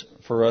benefits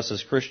for us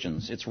as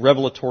Christians. Its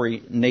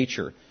revelatory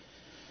nature.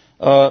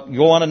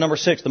 Go on to number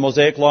 6. The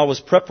Mosaic Law was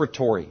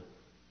preparatory.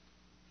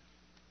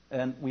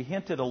 And we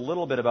hinted a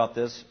little bit about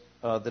this,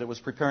 that it was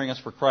preparing us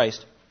for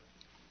Christ.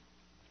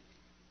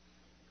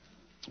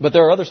 But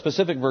there are other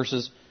specific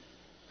verses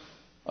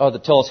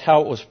that tell us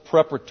how it was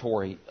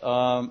preparatory.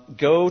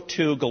 Go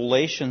to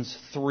Galatians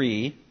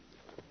 3.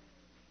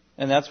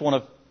 And that's one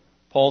of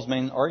Paul's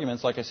main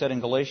arguments, like I said, in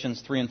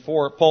Galatians 3 and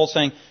 4. Paul's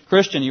saying,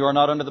 Christian, you are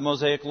not under the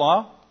Mosaic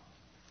Law,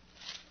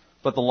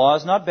 but the law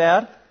is not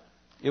bad.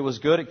 It was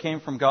good. It came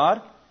from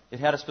God. It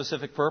had a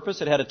specific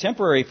purpose. It had a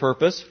temporary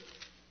purpose.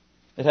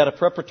 It had a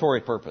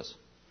preparatory purpose.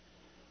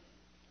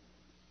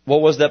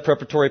 What was that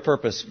preparatory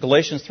purpose?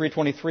 Galatians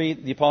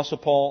 3:23, the Apostle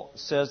Paul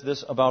says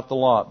this about the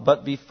law.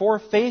 But before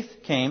faith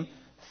came,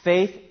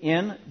 faith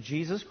in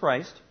Jesus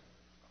Christ,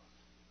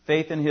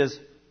 faith in His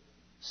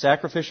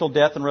sacrificial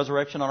death and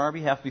resurrection on our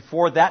behalf,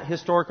 before that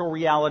historical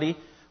reality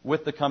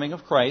with the coming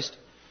of Christ,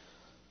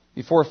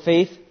 before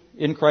faith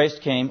in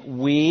Christ came,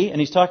 we, and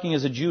he's talking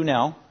as a Jew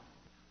now,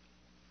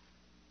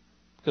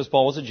 because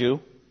Paul was a Jew.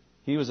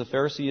 He was a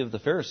Pharisee of the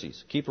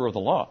Pharisees, keeper of the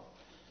law.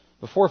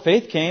 Before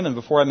faith came and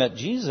before I met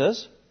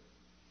Jesus,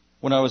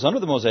 when I was under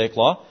the Mosaic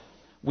Law,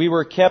 we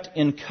were kept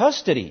in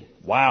custody.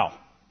 Wow.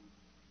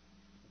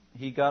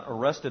 He got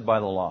arrested by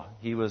the law.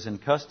 He was in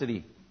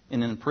custody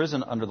and in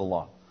prison under the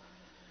law.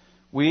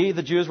 We,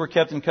 the Jews, were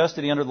kept in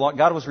custody under the law.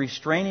 God was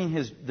restraining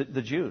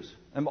the Jews.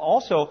 And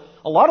also,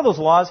 a lot of those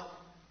laws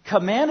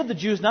commanded the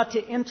Jews not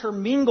to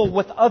intermingle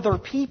with other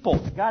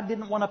people. God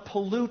didn't want to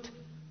pollute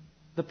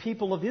the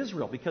people of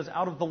Israel, because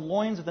out of the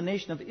loins of the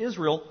nation of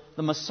Israel,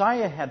 the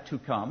Messiah had to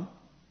come.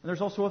 And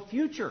there's also a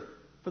future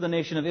for the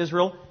nation of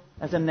Israel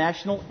as a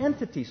national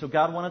entity. So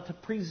God wanted to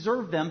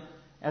preserve them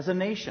as a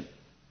nation.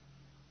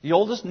 The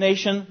oldest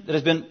nation that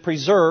has been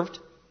preserved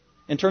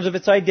in terms of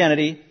its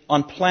identity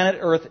on planet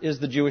Earth is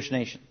the Jewish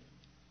nation.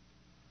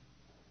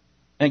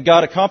 And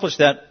God accomplished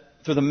that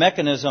through the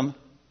mechanism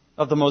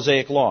of the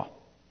Mosaic Law.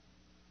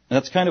 And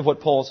that's kind of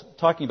what Paul's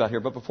talking about here.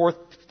 But before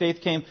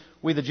faith came,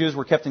 we the Jews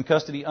were kept in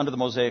custody under the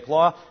Mosaic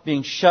Law,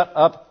 being shut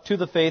up to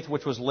the faith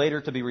which was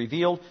later to be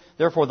revealed.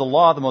 Therefore, the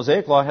law, the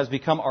Mosaic Law, has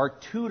become our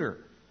tutor,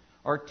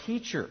 our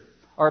teacher,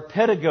 our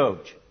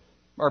pedagogy,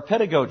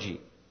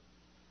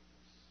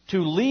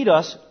 to lead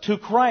us to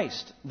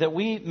Christ, that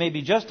we may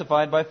be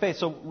justified by faith.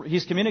 So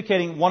he's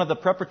communicating one of the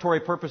preparatory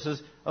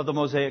purposes of the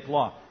Mosaic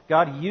Law.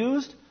 God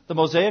used the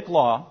Mosaic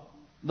Law.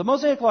 The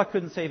Mosaic Law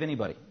couldn't save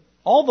anybody.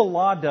 All the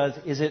law does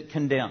is it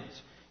condemns.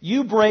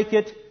 You break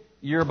it,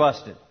 you're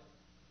busted.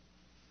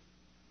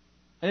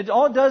 And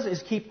all it does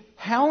is keep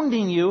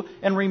hounding you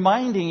and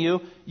reminding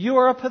you you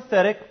are a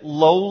pathetic,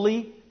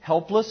 lowly,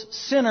 helpless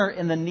sinner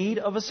in the need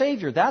of a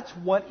Savior. That's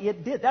what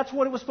it did. That's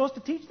what it was supposed to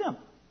teach them.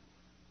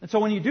 And so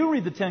when you do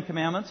read the Ten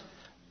Commandments,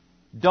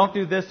 don't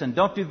do this and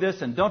don't do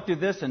this and don't do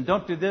this and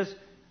don't do this.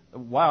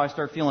 Wow, I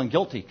start feeling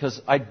guilty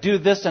because I do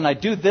this and I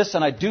do this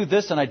and I do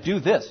this and I do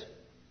this.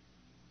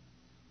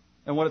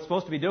 And what it's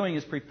supposed to be doing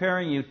is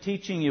preparing you,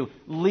 teaching you,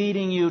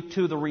 leading you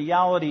to the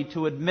reality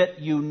to admit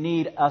you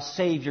need a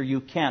Savior. You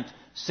can't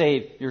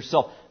save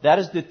yourself. That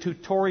is the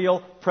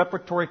tutorial,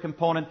 preparatory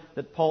component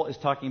that Paul is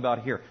talking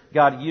about here.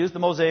 God used the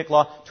Mosaic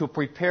Law to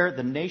prepare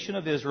the nation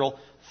of Israel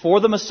for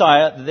the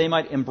Messiah, that they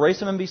might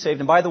embrace Him and be saved.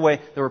 And by the way,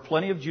 there were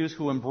plenty of Jews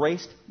who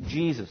embraced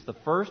Jesus. The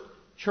first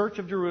church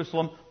of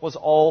Jerusalem was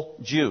all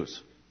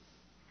Jews.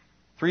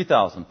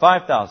 3,000,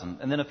 5,000,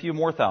 and then a few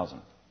more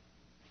thousand.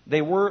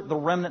 They were the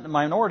remnant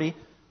minority,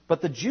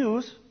 but the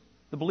Jews,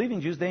 the believing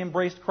Jews, they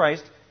embraced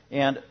Christ,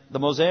 and the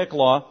Mosaic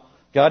Law,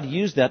 God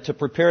used that to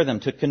prepare them,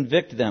 to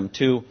convict them,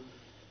 to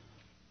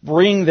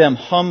bring them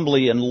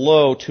humbly and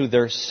low to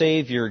their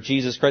Savior,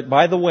 Jesus Christ.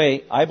 By the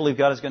way, I believe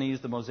God is going to use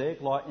the Mosaic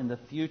Law in the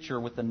future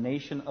with the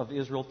nation of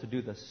Israel to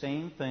do the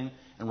same thing.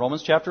 In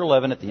Romans chapter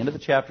 11, at the end of the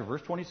chapter,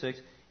 verse 26,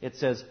 it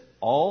says,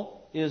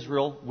 all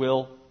Israel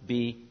will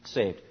be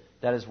saved.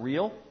 That is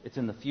real. It's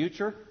in the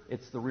future.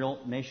 It's the real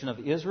nation of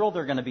Israel.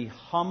 They're going to be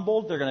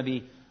humbled. They're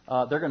going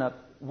to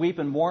weep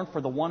and mourn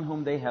for the one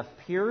whom they have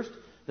pierced.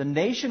 The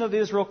nation of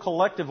Israel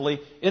collectively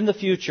in the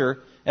future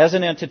as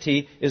an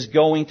entity is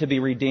going to be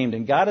redeemed.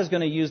 And God is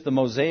going to use the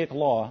Mosaic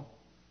Law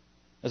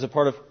as a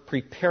part of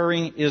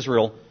preparing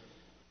Israel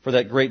for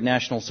that great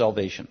national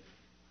salvation.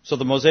 So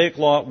the Mosaic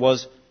Law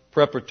was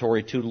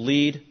preparatory to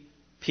lead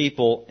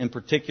people, in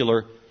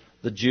particular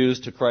the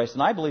Jews, to Christ.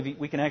 And I believe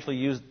we can actually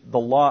use the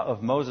law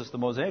of Moses, the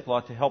Mosaic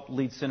Law, to help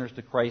lead sinners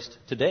to Christ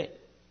today.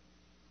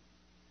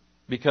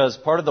 Because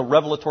part of the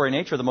revelatory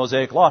nature of the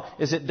Mosaic Law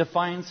is it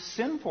defines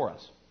sin for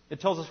us. It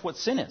tells us what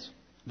sin is.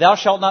 Thou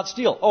shalt not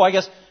steal. Oh, I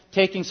guess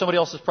taking somebody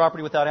else's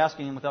property without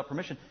asking and without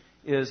permission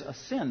is a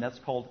sin. That's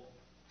called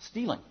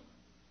stealing.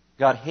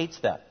 God hates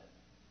that.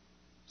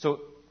 So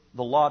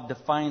the law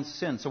defines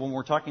sin. So when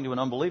we're talking to an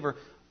unbeliever,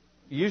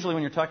 usually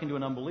when you're talking to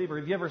an unbeliever,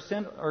 have you ever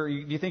sinned, or do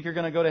you think you're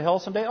going to go to hell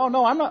someday? Oh,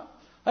 no, I'm not.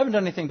 I haven't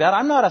done anything bad.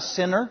 I'm not a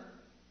sinner.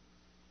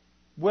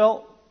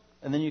 Well,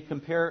 and then you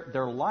compare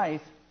their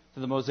life to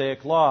the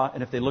Mosaic Law,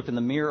 and if they looked in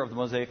the mirror of the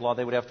Mosaic Law,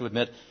 they would have to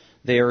admit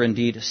they are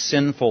indeed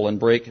sinful and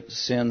break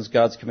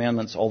God's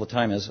commandments all the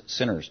time as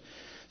sinners.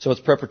 So it's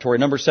preparatory.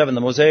 Number 7,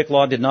 the Mosaic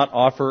Law did not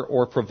offer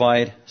or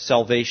provide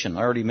salvation.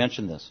 I already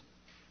mentioned this.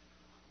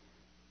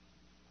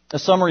 A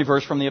summary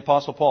verse from the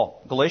Apostle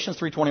Paul, Galatians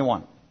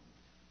 3:21.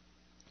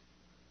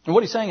 And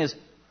what he's saying is,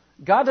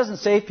 God doesn't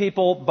save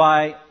people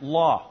by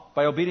law,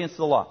 by obedience to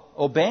the law.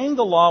 Obeying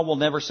the law will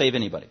never save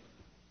anybody.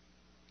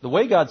 The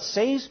way God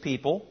saves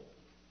people,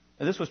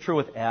 and this was true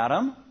with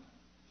Adam,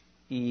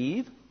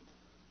 Eve,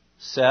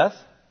 Seth,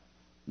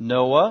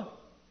 Noah,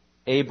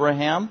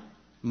 Abraham,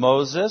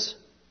 Moses,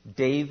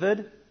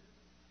 David,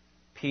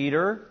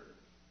 Peter,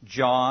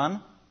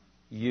 John,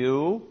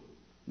 you,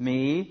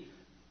 me.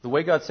 The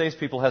way God saves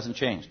people hasn't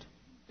changed.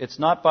 It's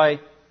not by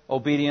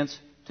obedience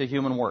to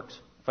human works.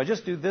 If I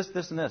just do this,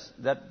 this, and this,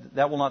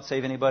 that will not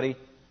save anybody,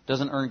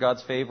 doesn't earn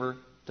God's favor,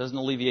 doesn't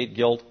alleviate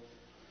guilt.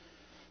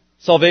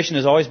 Salvation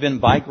has always been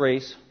by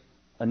grace,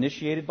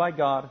 initiated by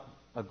God,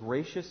 a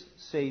gracious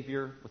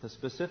Savior with a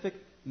specific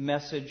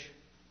message,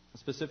 a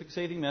specific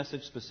saving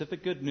message,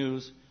 specific good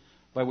news,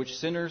 by which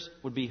sinners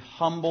would be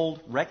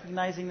humbled,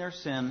 recognizing their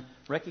sin,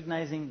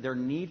 recognizing their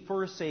need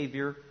for a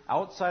Savior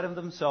outside of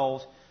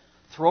themselves,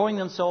 throwing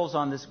themselves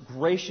on this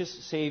gracious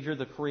Savior,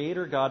 the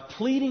Creator God,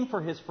 pleading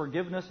for His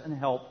forgiveness and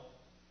help.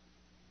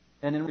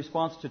 And in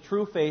response to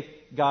true faith,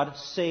 God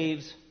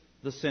saves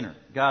the sinner.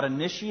 God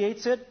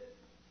initiates it,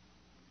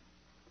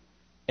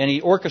 and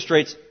He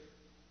orchestrates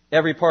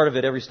Every part of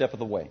it, every step of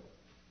the way.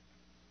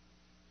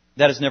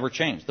 That has never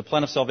changed. The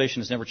plan of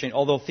salvation has never changed.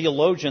 Although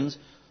theologians,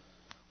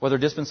 whether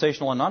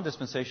dispensational and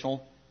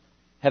non-dispensational,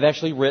 have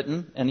actually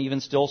written, and even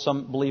still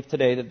some believe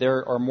today, that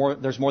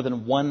there's more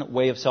than one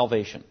way of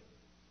salvation.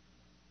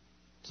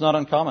 It's not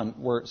uncommon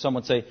where some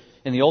would say,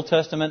 in the Old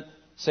Testament,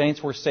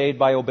 saints were saved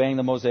by obeying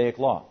the Mosaic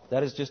Law.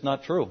 That is just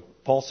not true.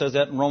 Paul says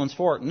that in Romans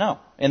 4. No.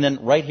 And then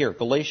right here,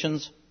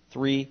 Galatians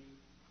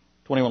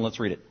 3:21. Let's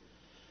read it.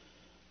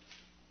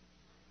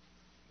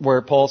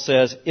 Where Paul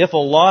says, if a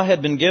law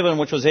had been given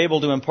which was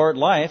able to impart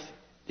life,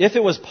 if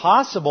it was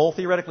possible,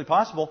 theoretically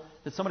possible,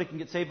 that somebody can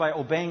get saved by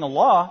obeying a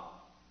law,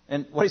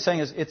 and what he's saying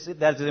is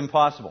that is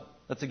impossible.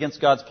 That's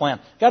against God's plan.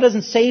 God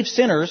doesn't save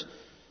sinners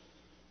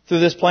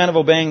through this plan of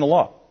obeying the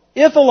law.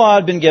 If a law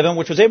had been given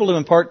which was able to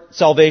impart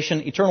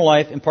salvation, eternal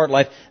life, impart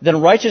life, then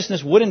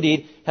righteousness would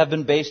indeed have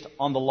been based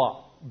on the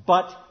law.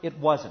 But it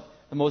wasn't.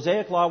 The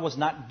Mosaic Law was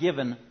not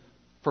given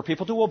for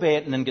people to obey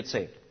it and then get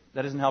saved.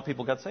 That isn't how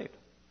people got saved.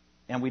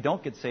 And we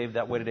don't get saved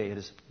that way today. It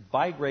is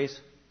by grace,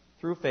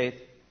 through faith,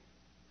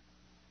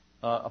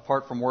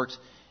 apart from works.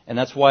 And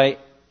that's why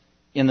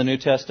in the New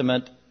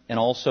Testament and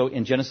also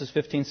in Genesis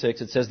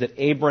 15:6 it says that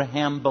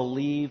Abraham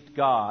believed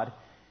God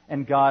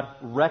and God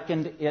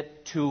reckoned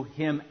it to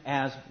him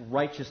as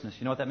righteousness.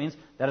 You know what that means?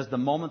 That is the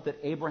moment that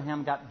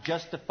Abraham got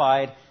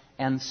justified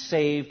and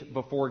saved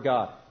before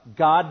God.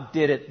 God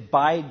did it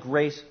by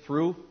grace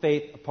through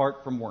faith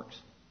apart from works.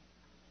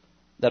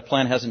 That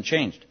plan hasn't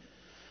changed.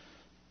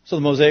 So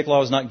the Mosaic Law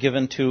was not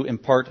given to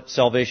impart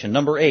salvation.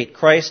 Number 8,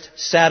 Christ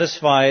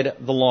satisfied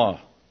the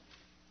law.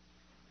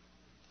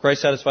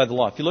 Christ satisfied the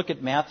law. If you look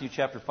at Matthew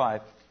chapter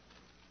 5,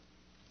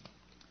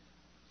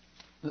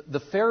 the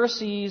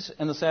Pharisees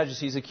and the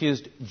Sadducees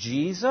accused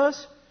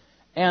Jesus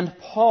and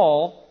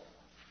Paul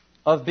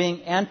of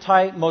being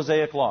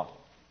anti-Mosaic law.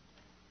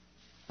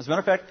 As a matter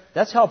of fact,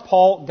 that's how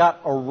Paul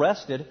got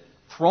arrested,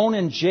 thrown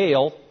in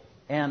jail,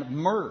 and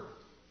murdered.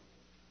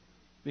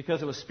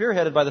 Because it was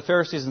spearheaded by the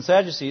Pharisees and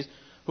Sadducees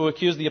who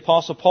accused the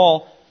Apostle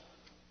Paul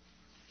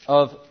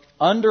of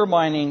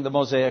undermining the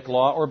Mosaic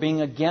Law or being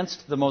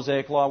against the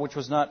Mosaic Law, which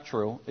was not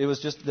true. It was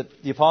just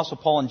that the Apostle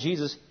Paul and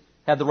Jesus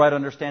had the right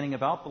understanding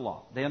about the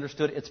law. They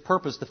understood its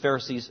purpose. The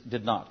Pharisees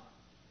did not.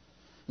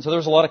 And so there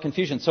was a lot of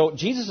confusion. So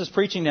Jesus is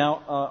preaching now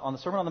on the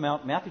Sermon on the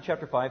Mount, Matthew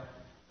chapter 5.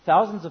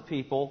 Thousands of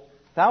people.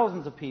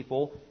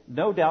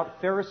 No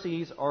doubt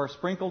Pharisees are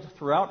sprinkled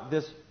throughout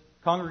this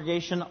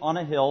congregation on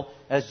a hill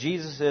as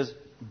Jesus is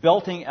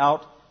belting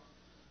out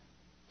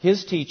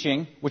his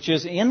teaching, which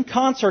is in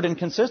concert and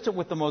consistent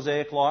with the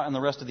Mosaic Law and the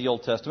rest of the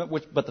Old Testament,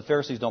 but the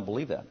Pharisees don't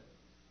believe that.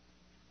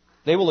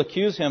 They will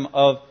accuse him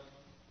of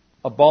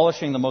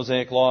abolishing the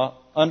Mosaic Law,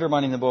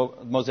 undermining the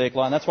Mosaic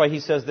Law, and that's why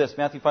he says this,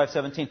 Matthew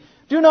 5:17.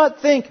 Do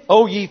not think,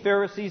 O ye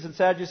Pharisees and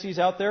Sadducees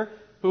out there,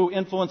 who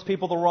influence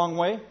people the wrong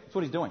way. That's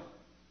what he's doing.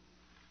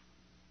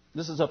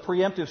 This is a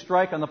preemptive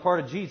strike on the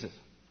part of Jesus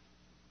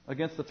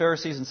against the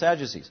Pharisees and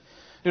Sadducees.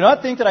 Do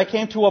not think that I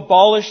came to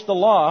abolish the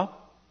law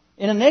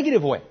in a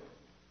negative way.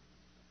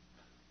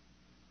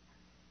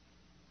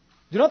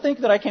 Do not think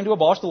that I came to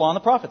abolish the law and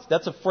the prophets.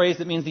 That's a phrase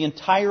that means the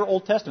entire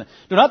Old Testament.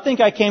 Do not think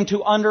I came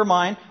to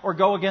undermine or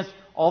go against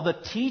all the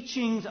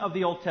teachings of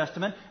the Old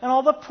Testament and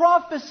all the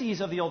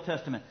prophecies of the Old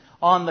Testament.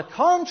 On the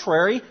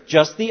contrary,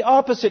 just the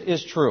opposite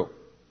is true.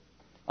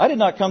 I did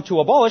not come to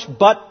abolish,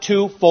 but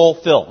to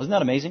fulfill. Isn't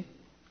that amazing?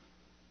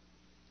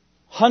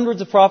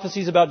 Hundreds of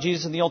prophecies about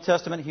Jesus in the Old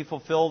Testament. He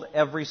fulfilled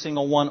every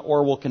single one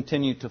or will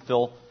continue to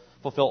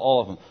fulfill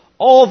all of them.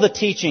 All the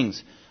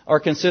teachings are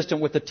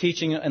consistent with the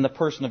teaching and the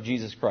person of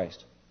Jesus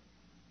Christ.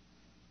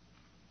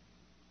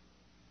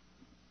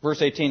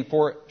 Verse 18,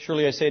 for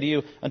surely I say to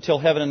you, until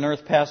heaven and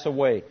earth pass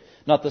away,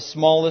 not the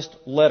smallest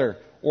letter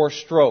or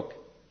stroke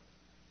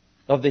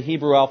of the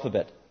Hebrew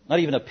alphabet, not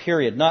even a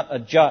period, not a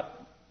jot,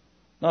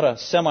 not a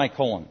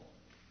semicolon,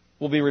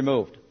 will be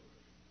removed,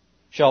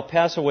 shall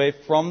pass away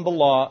from the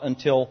law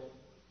until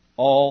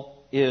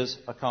all is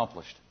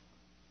accomplished.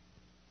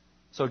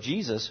 So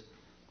Jesus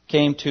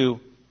came to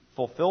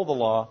fulfill the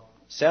law,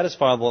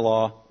 satisfy the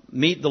law,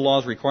 meet the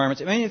law's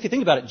requirements. I mean, if you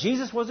think about it,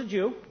 Jesus was a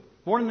Jew,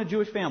 born in a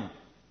Jewish family.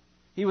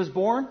 He was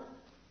born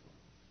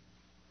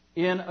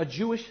in a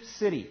Jewish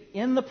city,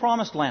 in the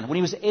Promised Land. When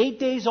he was 8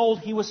 days old,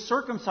 he was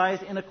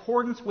circumcised in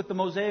accordance with the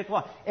Mosaic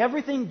Law.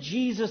 Everything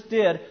Jesus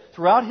did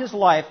throughout his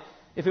life,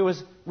 if it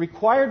was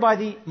required by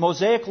the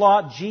Mosaic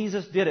Law,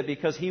 Jesus did it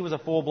because he was a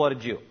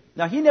full-blooded Jew.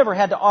 Now, he never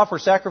had to offer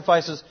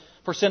sacrifices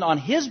for sin on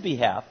his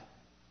behalf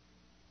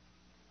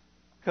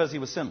because he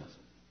was sinless.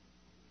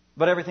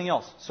 But everything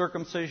else,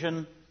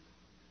 circumcision,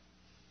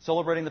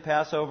 celebrating the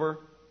Passover,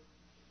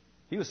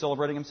 he was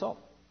celebrating himself.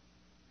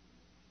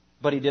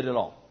 But he did it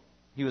all.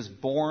 He was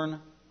born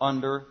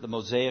under the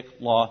Mosaic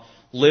Law,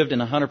 lived in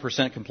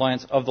 100%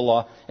 compliance of the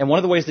law. And one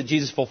of the ways that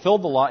Jesus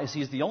fulfilled the law is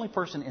he's the only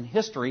person in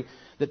history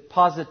that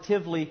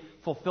positively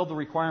fulfilled the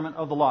requirement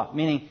of the law.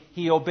 Meaning,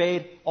 he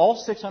obeyed all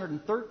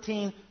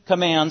 613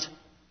 commands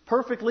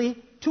perfectly,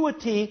 to a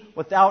T,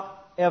 without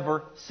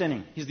ever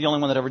sinning. He's the only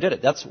one that ever did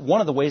it. That's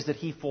one of the ways that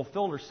he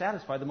fulfilled or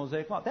satisfied the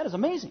Mosaic Law. That is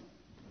amazing.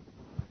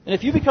 And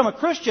if you become a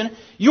Christian,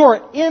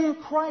 you're in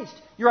Christ.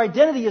 Your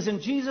identity is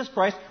in Jesus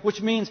Christ,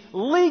 which means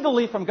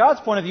legally, from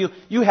God's point of view,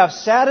 you have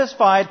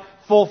satisfied,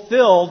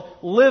 fulfilled,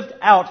 lived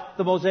out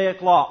the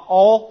Mosaic Law,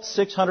 all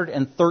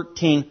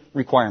 613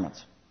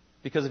 requirements,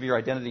 because of your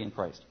identity in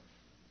Christ.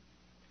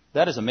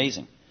 That is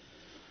amazing.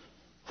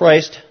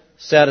 Christ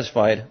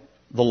satisfied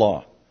the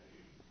law.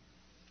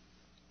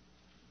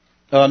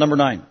 Number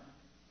 9.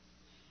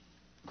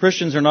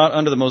 Christians are not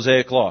under the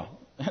Mosaic Law.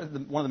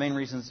 One of the main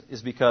reasons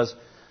is because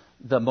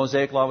the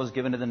Mosaic Law was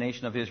given to the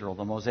nation of Israel.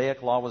 The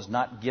Mosaic Law was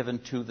not given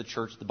to the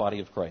church, the body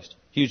of Christ.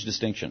 Huge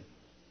distinction.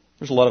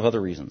 There's a lot of other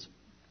reasons.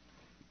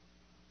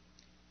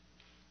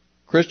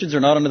 Christians are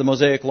not under the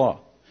Mosaic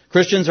Law.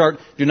 Christians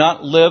do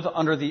not live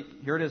under the...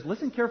 Here it is.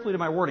 Listen carefully to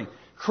my wording.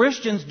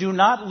 Christians do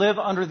not live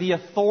under the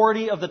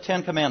authority of the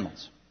Ten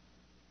Commandments,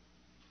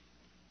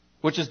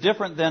 which is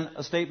different than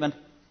a statement,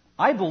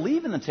 I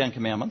believe in the Ten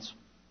Commandments.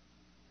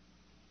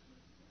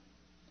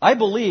 I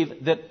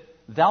believe that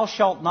thou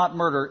shalt not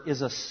murder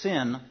is a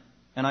sin,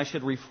 and I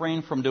should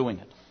refrain from doing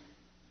it.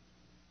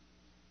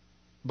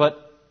 But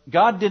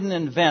God didn't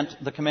invent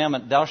the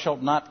commandment, thou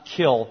shalt not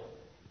kill,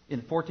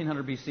 in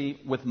 1400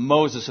 BC with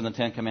Moses in the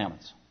Ten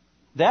Commandments.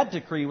 That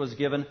decree was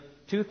given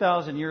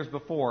 2,000 years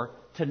before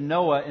to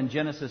Noah in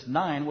Genesis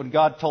 9, when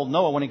God told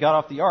Noah when he got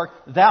off the ark,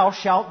 thou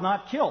shalt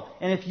not kill.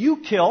 And if you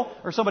kill,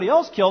 or somebody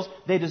else kills,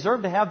 they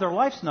deserve to have their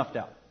life snuffed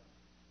out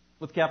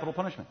with capital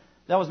punishment.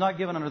 That was not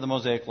given under the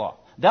Mosaic Law.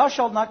 Thou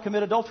shalt not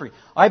commit adultery.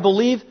 I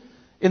believe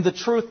in the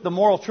truth, the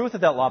moral truth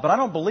of that law, but I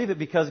don't believe it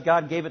because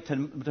God gave it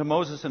to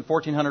Moses in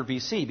 1400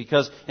 BC,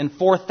 because in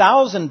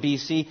 4000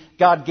 BC,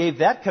 God gave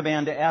that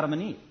command to Adam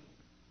and Eve.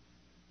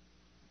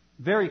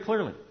 Very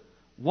clearly.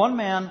 One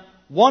man,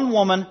 one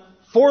woman,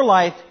 for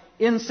life,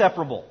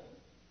 inseparable.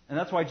 And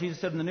that's why Jesus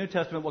said in the New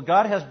Testament, what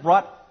God has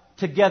brought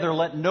together,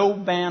 let no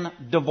man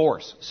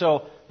divorce.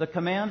 So the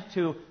command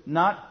to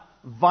not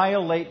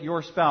violate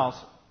your spouse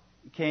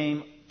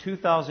came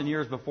 2,000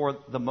 years before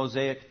the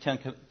Mosaic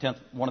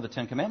one of the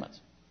Ten Commandments.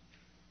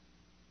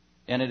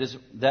 And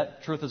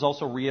that truth is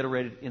also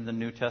reiterated in the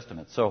New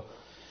Testament. So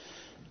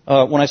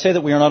when I say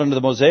that we are not under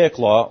the Mosaic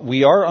Law,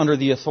 we are under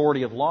the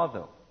authority of law,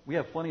 though. We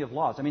have plenty of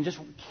laws. I mean, just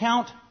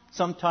count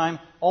sometime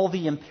all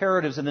the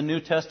imperatives in the New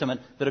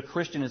Testament that a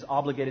Christian is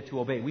obligated to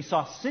obey. We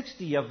saw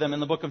 60 of them in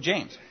the book of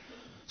James.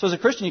 So as a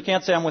Christian, you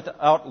can't say I'm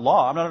without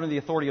law. I'm not under the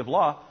authority of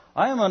law.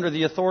 I am under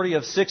the authority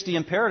of 60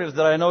 imperatives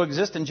that I know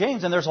exist in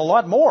James, and there's a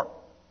lot more.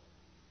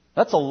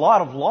 That's a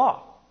lot of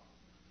law.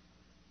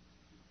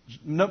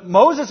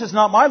 Moses is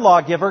not my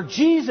lawgiver.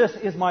 Jesus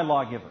is my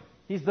lawgiver.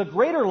 He's the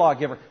greater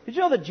lawgiver. Did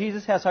you know that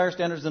Jesus has higher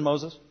standards than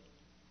Moses?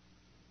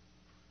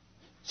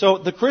 So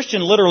the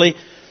Christian literally,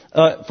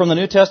 from the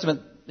New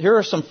Testament, here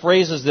are some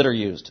phrases that are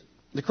used.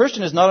 The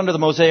Christian is not under the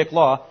Mosaic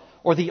Law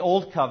or the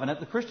Old Covenant.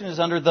 The Christian is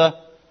under the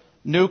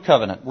New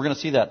Covenant. We're going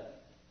to see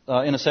that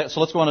in a second.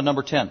 So let's go on to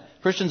number 10.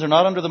 Christians are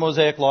not under the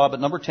Mosaic Law, but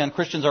number 10,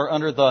 Christians are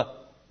under the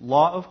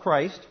law of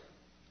Christ.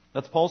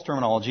 That's Paul's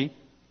terminology.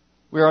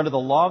 We are under the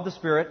law of the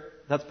Spirit.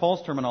 That's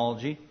Paul's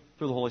terminology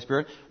through the Holy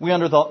Spirit. We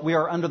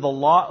are under the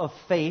law of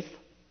faith.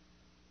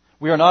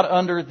 We are not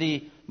under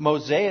the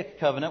Mosaic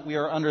covenant. We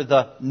are under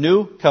the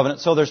New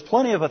Covenant. So there's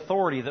plenty of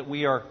authority that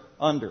we are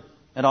under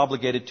and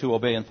obligated to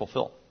obey and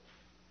fulfill.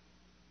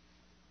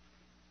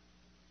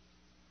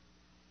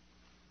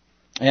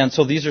 And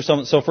so these are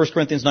some. So 1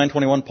 Corinthians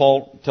 9:21,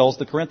 Paul tells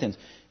the Corinthians,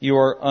 you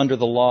are under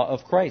the law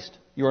of Christ.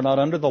 You are not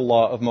under the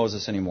law of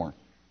Moses anymore.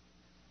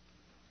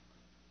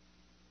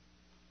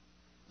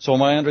 So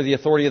am I under the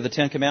authority of the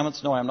Ten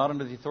Commandments? No, I am not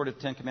under the authority of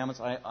the Ten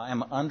Commandments. I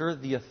am under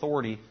the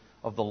authority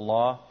of the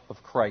law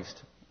of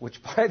Christ,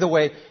 which, by the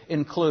way,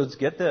 includes,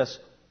 get this,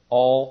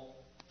 all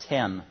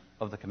 10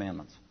 of the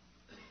commandments.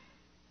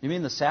 You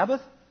mean the Sabbath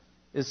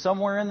is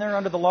somewhere in there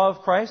under the law of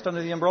Christ,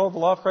 under the umbrella of the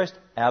law of Christ?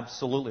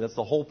 Absolutely. That's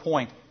the whole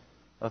point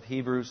of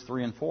Hebrews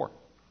 3 and 4.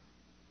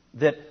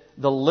 That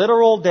the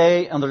literal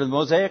day under the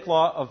Mosaic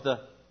law of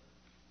the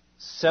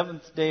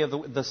seventh day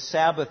of the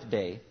Sabbath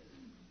day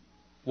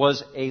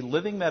was a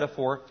living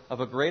metaphor of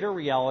a greater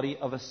reality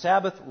of a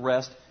Sabbath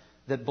rest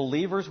that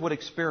believers would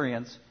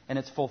experience, and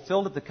it's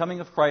fulfilled at the coming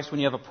of Christ. When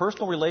you have a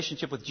personal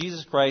relationship with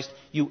Jesus Christ,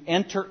 you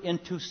enter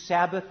into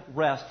Sabbath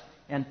rest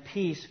and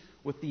peace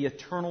with the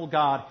eternal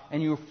God,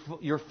 and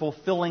you're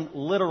fulfilling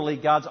literally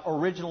God's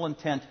original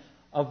intent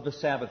of the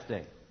Sabbath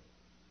day.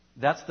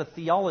 That's the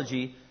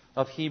theology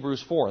of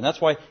Hebrews 4. And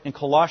that's why in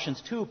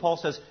Colossians 2, Paul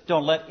says,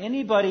 don't let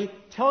anybody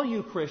tell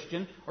you,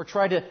 Christian, or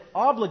try to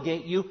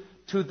obligate you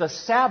to the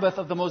Sabbath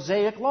of the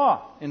Mosaic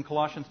law in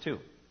Colossians 2.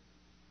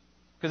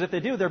 Because if they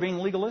do, they're being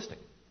legalistic.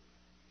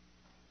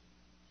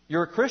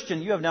 You're a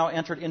Christian, you have now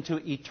entered into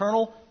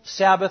eternal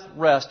Sabbath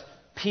rest,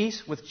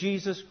 peace with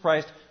Jesus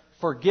Christ,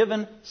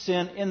 forgiven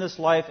sin in this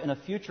life, and a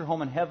future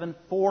home in heaven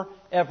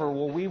forever,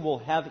 where we will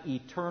have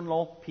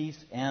eternal peace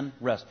and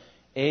rest.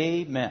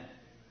 Amen.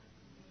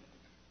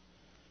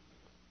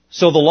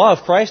 So the law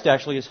of Christ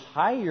actually is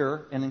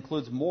higher and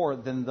includes more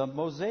than the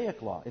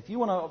Mosaic law. If you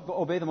want to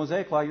obey the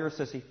Mosaic law, you're a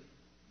sissy.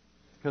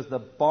 Because the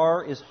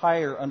bar is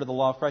higher under the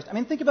law of Christ. I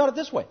mean, think about it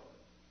this way.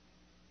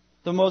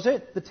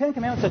 The Ten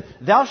Commandments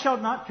said, thou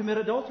shalt not commit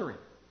adultery.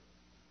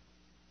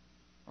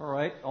 All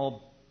right,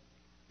 I'll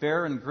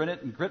bear and grin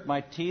it and grit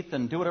my teeth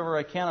and do whatever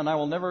I can, and I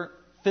will never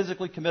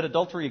physically commit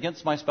adultery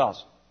against my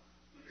spouse.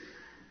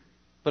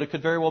 But it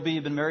could very well be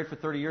you've been married for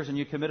 30 years and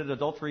you committed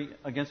adultery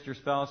against your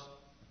spouse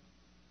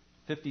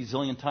 50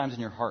 zillion times in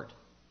your heart.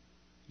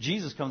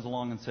 Jesus comes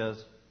along and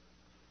says,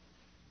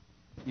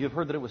 you have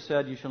heard that it was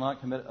said, you shall not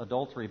commit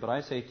adultery, but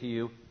I say to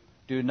you,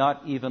 do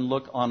not even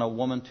look on a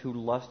woman to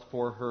lust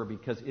for her,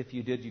 because if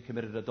you did, you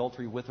committed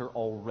adultery with her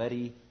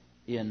already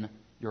in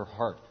your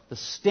heart. The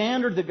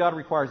standard that God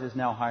requires is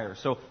now higher.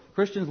 So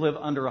Christians live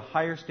under a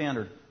higher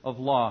standard of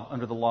law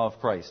under the law of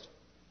Christ.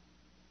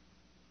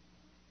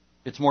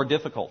 It's more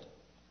difficult.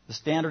 The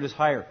standard is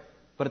higher.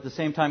 But at the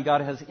same time,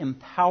 God has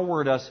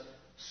empowered us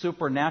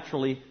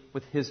supernaturally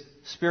with His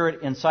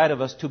Spirit inside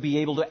of us to be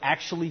able to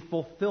actually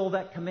fulfill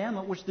that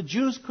commandment, which the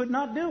Jews could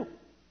not do.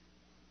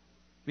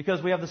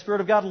 Because we have the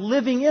Spirit of God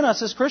living in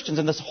us as Christians.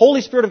 And this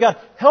Holy Spirit of God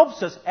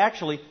helps us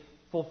actually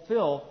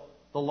fulfill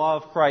the law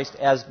of Christ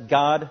as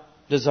God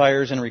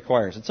desires and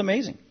requires. It's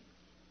amazing.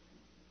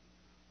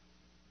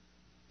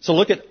 So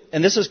look at,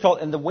 and this is called,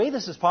 and the way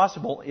this is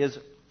possible is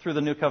through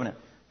the New Covenant.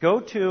 Go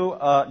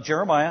to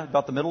Jeremiah,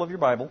 about the middle of your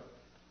Bible.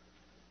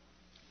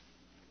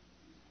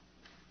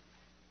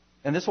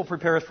 And this will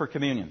prepare us for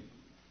communion.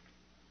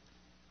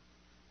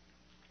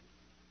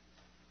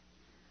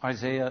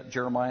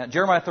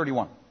 Jeremiah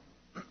 31.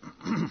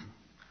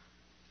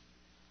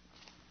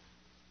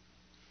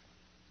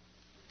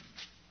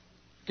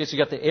 Okay, so you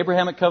got the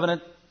Abrahamic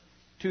covenant,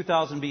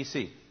 2000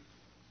 BC.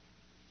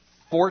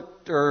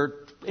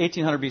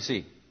 1800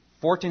 BC.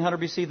 1400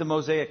 BC, the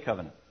Mosaic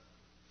covenant.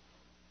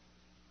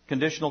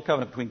 Conditional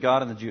covenant between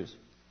God and the Jews.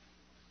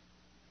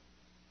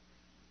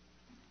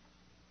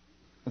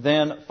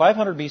 Then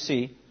 500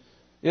 BC,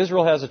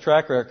 Israel has a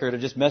track record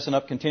of just messing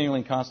up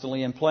continually and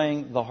constantly and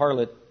playing the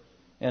harlot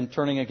and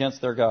turning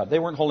against their God. They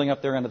weren't holding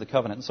up their end of the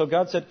covenant. And so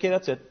God said, okay,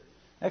 that's it.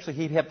 Actually,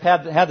 He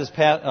had this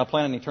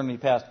plan in eternity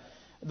past.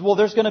 Well,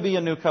 there's going to be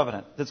a new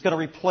covenant that's going to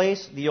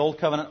replace the old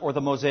covenant or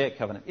the Mosaic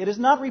covenant. It is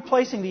not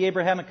replacing the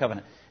Abrahamic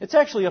covenant. It's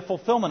actually a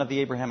fulfillment of the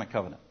Abrahamic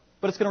covenant.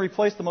 But it's going to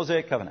replace the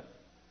Mosaic covenant.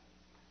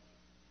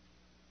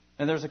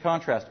 And there's a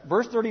contrast.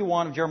 Verse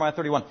 31 of Jeremiah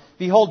 31.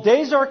 Behold,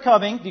 days are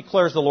coming,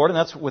 declares the Lord, and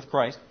that's with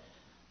Christ,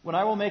 when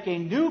I will make a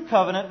new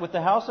covenant with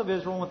the house of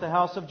Israel and with the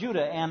house of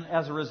Judah. And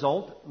as a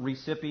result,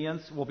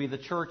 recipients will be the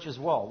church as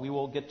well. We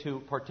will get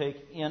to partake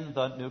in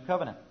the new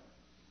covenant.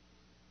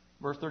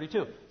 Verse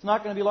 32. It's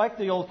not going to be like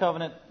the old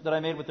covenant that I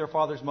made with their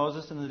fathers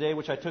Moses in the day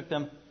which I took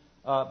them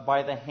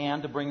by the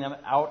hand to bring them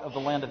out of the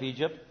land of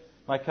Egypt.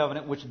 My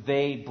covenant which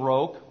they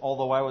broke,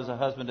 although I was a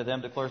husband to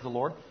them, declares the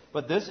Lord.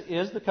 But this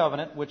is the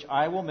covenant which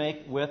I will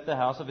make with the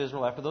house of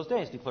Israel after those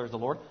days, declares the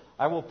Lord.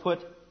 I will put,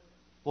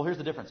 well, here's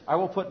the difference. I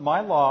will put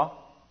my law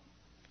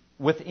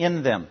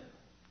within them.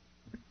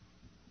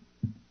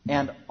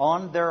 And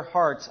on their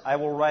hearts I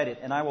will write it,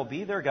 and I will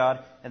be their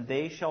God, and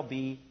they shall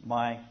be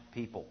my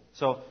people.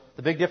 So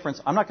the big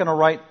difference, I'm not going to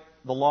write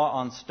the law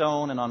on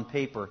stone and on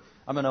paper.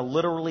 I'm going to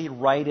literally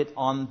write it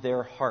on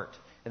their heart.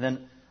 And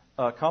then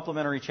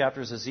complementary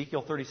chapters,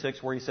 Ezekiel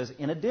 36, where he says,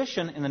 in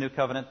addition, in the New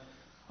Covenant,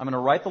 I'm going to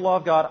write the law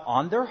of God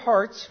on their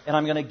hearts, and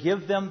I'm going to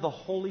give them the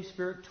Holy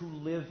Spirit to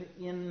live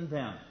in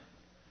them.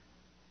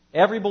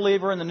 Every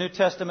believer in the New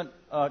Testament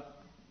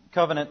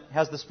covenant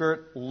has the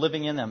Spirit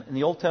living in them. In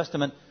the Old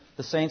Testament,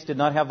 the saints did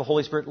not have the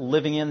Holy Spirit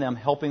living in them,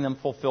 helping them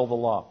fulfill the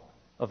law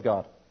of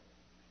God.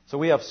 So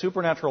we have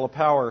supernatural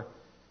power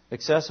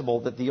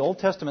accessible that the Old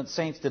Testament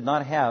saints did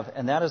not have,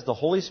 and that is the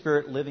Holy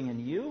Spirit living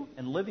in you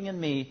and living in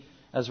me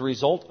as a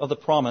result of the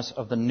promise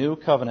of the new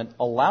covenant,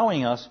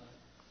 allowing us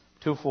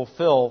to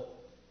fulfill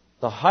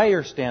the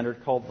higher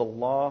standard called the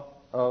law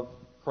of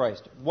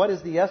Christ. What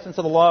is the essence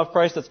of the law of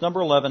Christ? That's number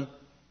 11.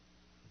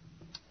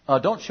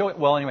 Don't show it.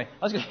 Well, anyway,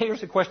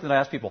 here's a question that I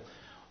ask people.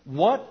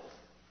 What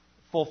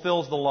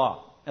fulfills the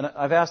law? And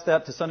I've asked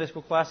that to Sunday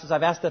school classes.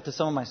 I've asked that to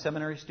some of my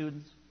seminary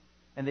students.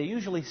 And they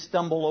usually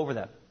stumble over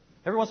that.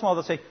 Every once in a while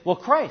they'll say, well,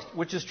 Christ,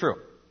 which is true.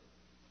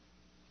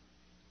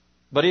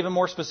 But even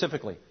more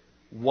specifically,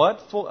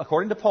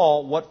 according to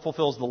Paul, what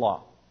fulfills the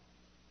law?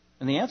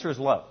 And the answer is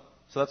love.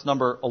 So that's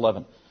number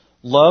 11.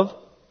 Love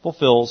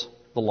fulfills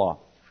the law,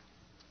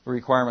 the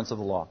requirements of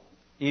the law,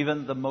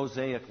 even the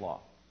Mosaic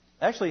law.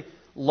 Actually,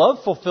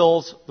 love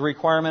fulfills the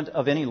requirement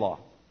of any law.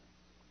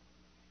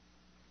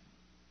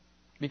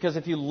 Because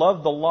if you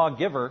love the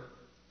lawgiver,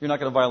 you're not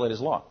going to violate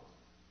his law.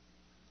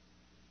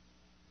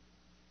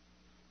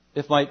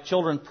 If my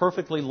children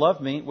perfectly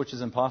loved me, which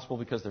is impossible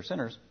because they're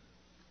sinners,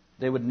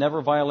 they would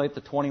never violate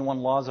the 21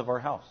 laws of our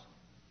house.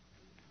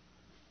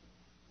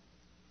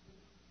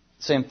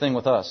 Same thing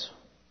with us.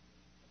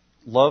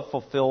 Love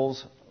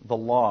fulfills the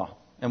law.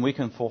 And we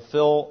can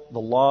fulfill the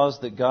laws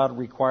that God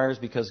requires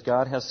because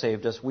God has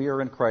saved us. We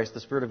are in Christ. The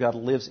Spirit of God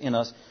lives in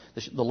us.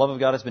 The love of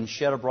God has been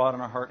shed abroad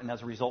in our heart. And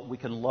as a result, we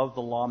can love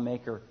the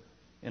lawmaker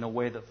in a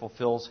way that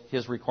fulfills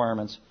His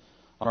requirements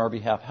on our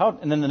behalf.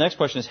 And then the next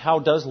question is, how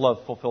does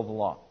love fulfill the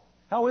law?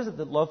 How is it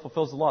that love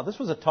fulfills the law? This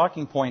was a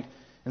talking point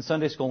in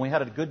Sunday school, and we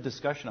had a good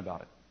discussion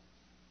about it.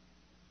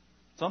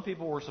 Some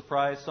people were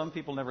surprised. Some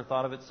people never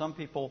thought of it. Some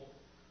people,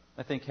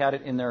 I think, had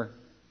it in their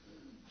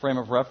frame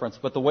of reference.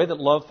 But the way that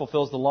love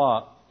fulfills the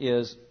law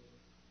is,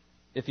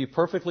 if you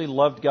perfectly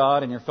loved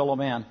God and your fellow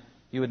man,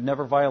 you would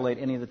never violate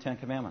any of the Ten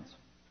Commandments.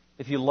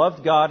 If you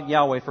loved God,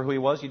 Yahweh, for who He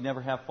was, you'd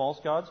never have false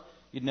gods.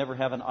 You'd never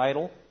have an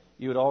idol.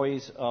 You would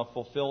always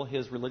fulfill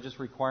His religious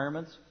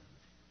requirements.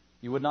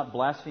 You would not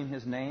blaspheme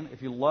His name.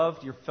 If you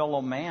loved your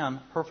fellow man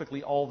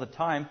perfectly all the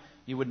time,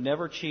 you would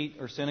never cheat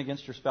or sin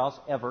against your spouse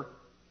ever.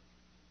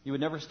 You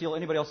would never steal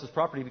anybody else's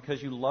property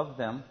because you loved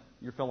them,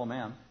 your fellow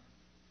man.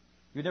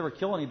 You would never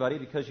kill anybody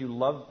because you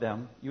loved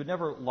them. You would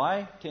never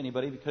lie to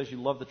anybody because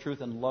you love the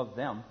truth and love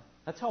them.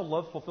 That's how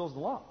love fulfills the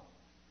law.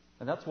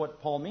 And that's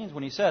what Paul means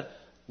when he said,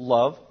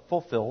 love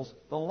fulfills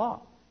the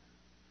law.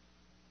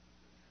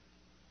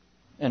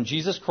 And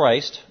Jesus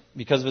Christ,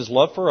 because of His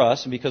love for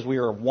us and because we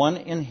are one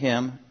in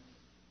Him,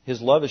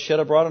 His love is shed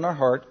abroad in our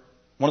heart.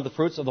 One of the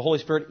fruits of the Holy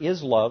Spirit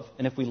is love.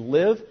 And if we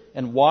live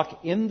and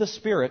walk in the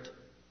Spirit,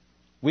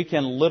 we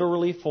can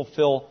literally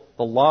fulfill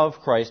the law of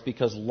Christ,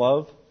 because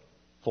love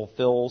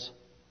fulfills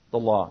the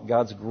law.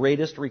 God's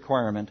greatest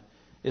requirement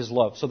is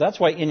love. So that's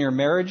why in your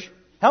marriage,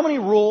 how many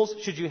rules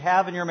should you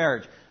have in your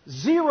marriage?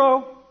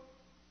 0.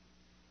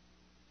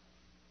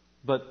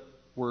 But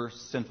we're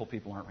sinful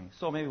people, aren't we?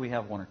 So maybe we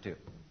have 1 or 2.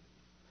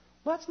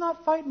 Let's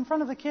not fight in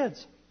front of the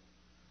kids.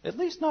 At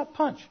least not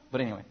punch.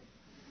 But anyway,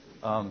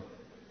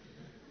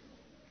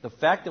 the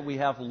fact that we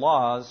have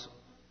laws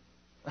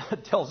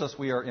tells us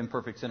we are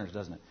imperfect sinners,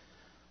 doesn't it?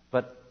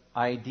 But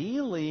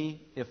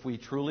ideally, if we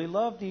truly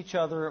loved each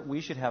other,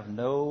 we should have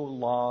no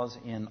laws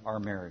in our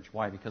marriage.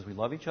 Why? Because we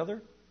love each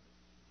other.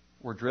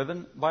 We're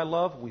driven by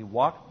love. We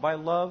walk by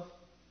love.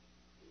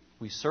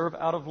 We serve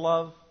out of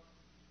love.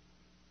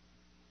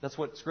 That's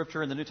what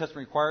Scripture in the New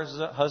Testament requires.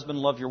 Husband,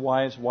 love your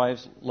wives.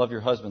 Wives, love your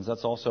husbands.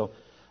 That's also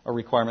a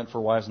requirement for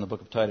wives in the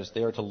book of Titus.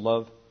 They are to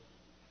love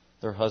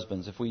their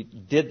husbands. If we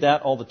did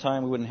that all the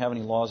time, we wouldn't have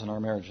any laws in our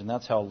marriage. And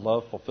that's how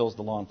love fulfills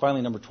the law. And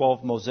finally, number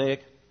 12,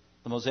 Mosaic.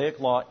 The Mosaic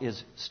Law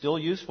is still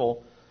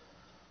useful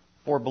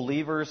for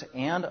believers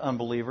and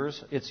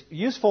unbelievers. It's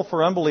useful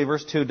for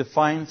unbelievers to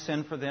define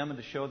sin for them and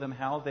to show them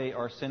how they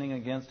are sinning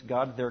against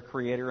God, their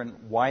Creator, and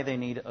why they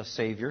need a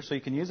Savior. So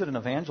you can use it in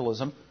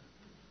evangelism.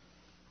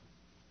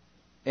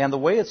 And the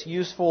way it's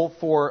useful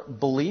for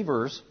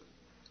believers,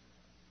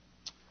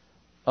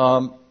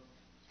 actually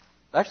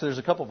there's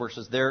a couple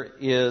verses. There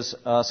is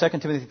 2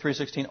 Timothy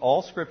 3:16.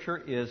 All Scripture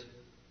is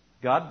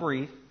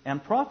God-breathed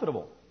and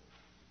profitable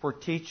for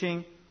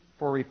teaching,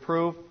 for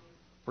reproof,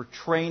 for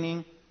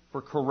training,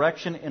 for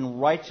correction in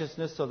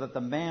righteousness, so that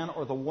the man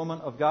or the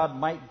woman of God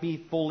might be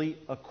fully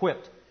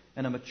equipped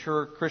and a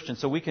mature Christian.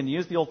 So we can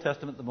use the Old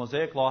Testament, the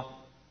Mosaic Law,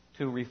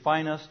 to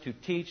refine us, to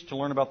teach, to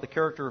learn about the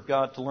character of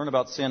God, to learn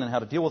about sin and how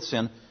to deal with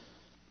sin,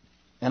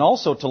 and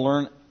also to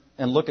learn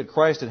and look at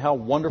Christ and how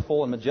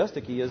wonderful and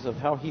majestic He is, of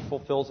how He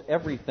fulfills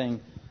everything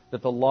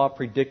that the law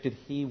predicted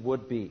He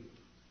would be.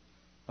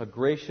 A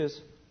gracious,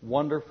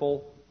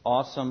 wonderful,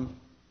 awesome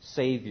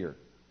Savior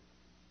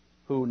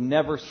who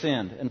never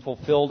sinned and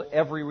fulfilled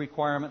every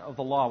requirement of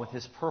the law with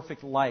His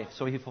perfect life.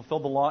 So He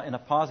fulfilled the law in a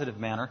positive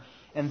manner.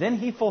 And then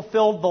He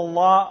fulfilled the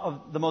law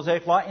of the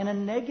Mosaic Law in a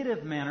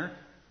negative manner,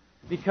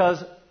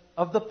 because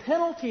of the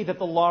penalty that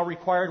the law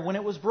required when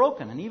it was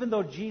broken. And even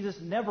though Jesus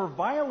never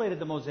violated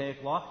the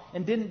Mosaic Law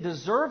and didn't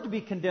deserve to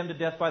be condemned to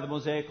death by the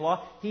Mosaic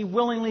Law, He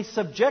willingly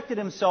subjected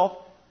Himself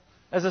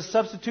as a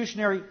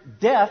substitutionary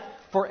death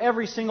for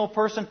every single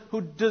person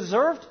who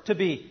deserved to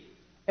be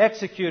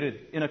executed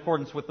in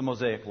accordance with the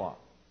Mosaic Law.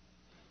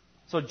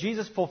 So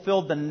Jesus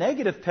fulfilled the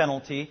negative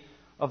penalty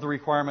of the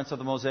requirements of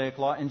the Mosaic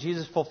Law, and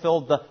Jesus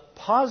fulfilled the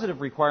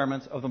positive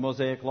requirements of the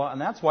Mosaic Law.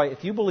 And that's why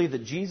if you believe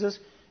that Jesus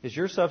is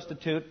your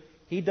substitute,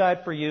 He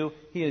died for you,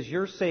 He is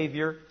your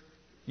Savior,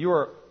 you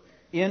are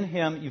in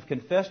Him, you've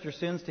confessed your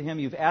sins to Him,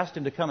 you've asked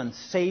Him to come and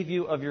save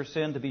you of your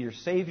sin, to be your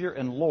Savior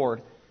and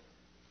Lord,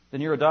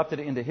 then you're adopted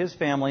into His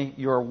family,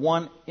 you are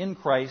one in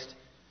Christ,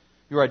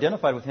 you're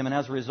identified with Him, and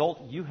as a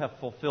result, you have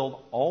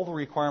fulfilled all the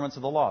requirements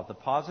of the law, the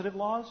positive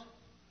laws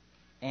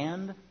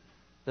and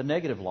the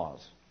negative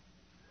laws.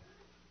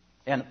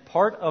 And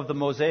part of the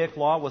Mosaic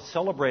Law was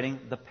celebrating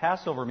the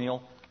Passover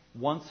meal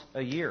once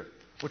a year,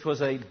 which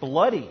was a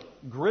bloody,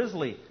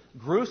 grisly,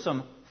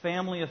 gruesome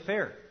family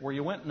affair where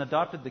you went and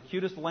adopted the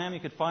cutest lamb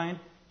you could find,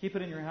 keep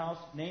it in your house,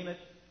 name it,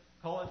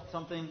 call it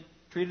something,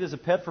 treat it as a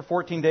pet for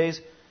 14 days,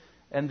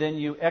 and then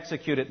you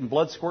execute it, and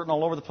blood squirting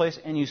all over the place,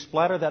 and you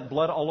splatter that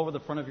blood all over the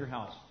front of your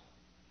house.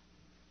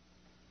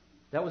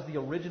 That was the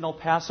original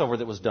Passover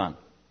that was done.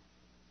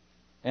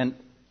 And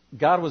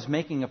God was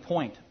making a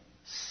point.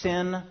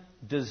 Sin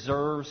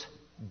deserves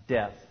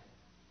death.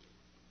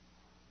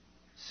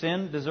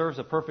 Sin deserves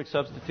a perfect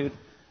substitute.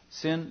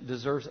 Sin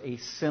deserves a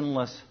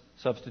sinless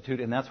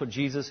substitute. And that's what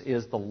Jesus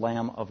is, the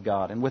Lamb of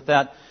God. And with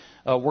that,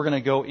 we're going to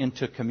go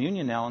into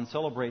communion now and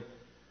celebrate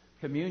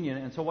communion.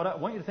 And so what I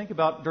want you to think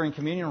about during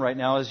communion right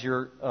now as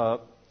you're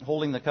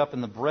holding the cup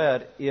and the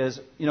bread is,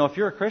 if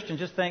you're a Christian,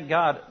 just thank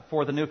God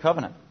for the new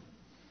covenant.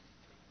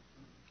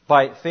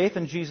 by faith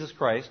in Jesus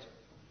Christ,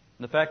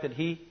 and the fact that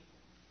He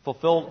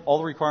fulfilled all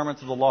the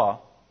requirements of the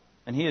law,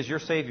 and He is your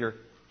Savior,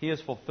 He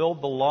has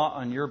fulfilled the law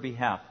on your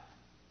behalf.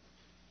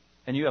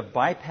 And you have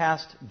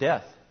bypassed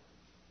death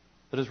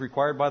that is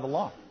required by the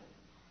law.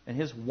 And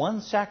His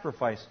one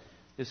sacrifice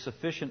is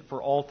sufficient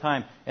for all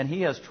time. And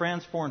He has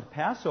transformed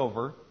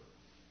Passover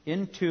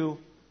into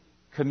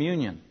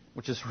communion,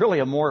 which is really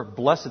a more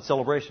blessed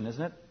celebration,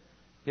 isn't it?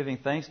 Giving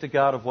thanks to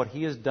God of what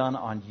He has done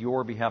on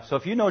your behalf. So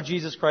if you know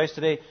Jesus Christ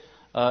today,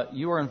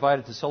 you are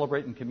invited to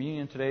celebrate in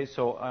communion today.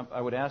 So I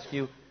would ask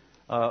you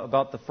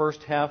about the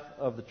first half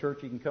of the church.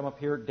 You can come up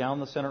here down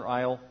the center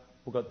aisle.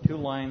 We've got 2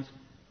 lines.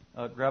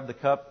 Grab the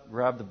cup,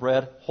 grab the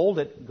bread, hold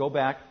it, go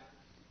back,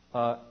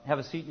 have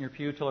a seat in your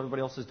pew till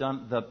everybody else is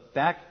done. The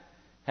back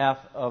half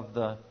of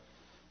the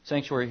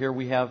sanctuary here,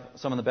 we have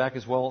some in the back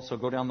as well. So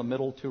go down the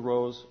middle 2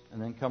 rows and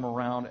then come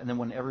around. And then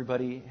when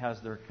everybody has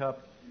their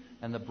cup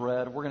and the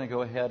bread, we're going to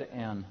go ahead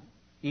and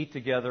eat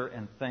together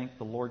and thank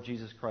the Lord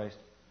Jesus Christ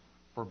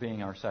for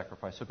being our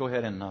sacrifice. So go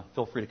ahead and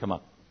feel free to come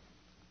up.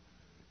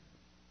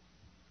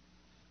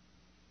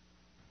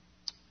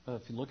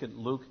 If you look at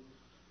Luke,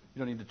 you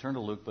don't need to turn to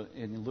Luke, but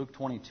in Luke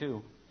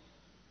 22,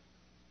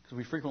 because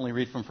we frequently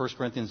read from 1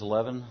 Corinthians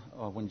 11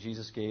 when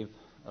Jesus gave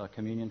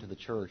communion to the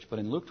church. But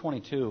in Luke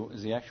 22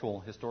 is the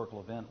actual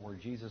historical event where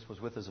Jesus was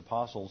with His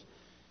apostles.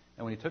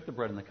 And when He took the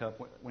bread and the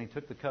cup, when He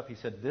took the cup, He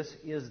said, "This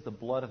is the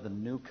blood of the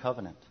new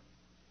covenant."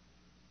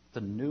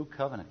 The new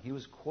covenant. He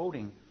was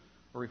quoting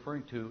or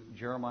referring to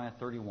Jeremiah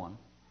 31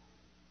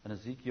 and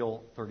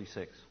Ezekiel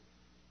 36.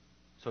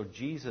 So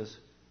Jesus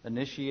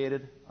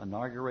initiated,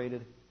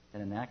 inaugurated,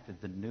 and enacted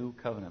the new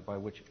covenant by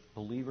which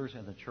believers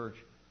in the church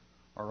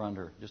are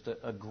under. Just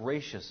a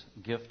gracious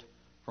gift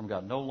from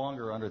God. No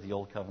longer under the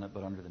old covenant,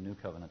 but under the new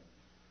covenant.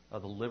 The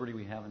liberty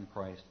we have in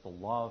Christ, the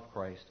law of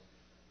Christ,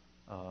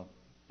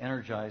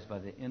 energized by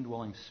the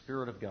indwelling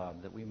Spirit of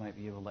God, that we might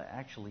be able to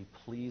actually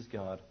please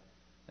God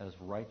as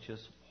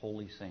righteous,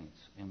 holy saints.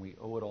 And we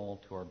owe it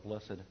all to our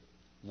blessed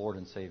Lord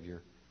and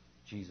Savior,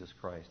 Jesus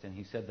Christ. And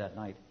He said that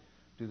night,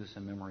 do this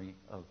in memory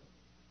of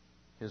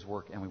His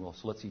work, and we will.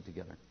 So let's eat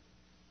together.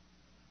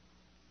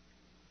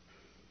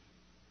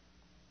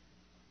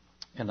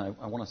 And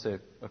I want to say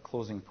a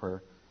closing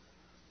prayer.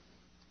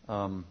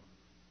 And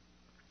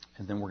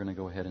then we're going to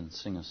go ahead and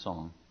sing a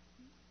song.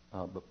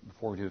 But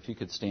before we do, if you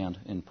could stand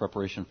in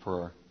preparation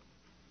for our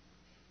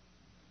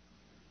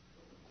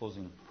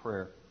closing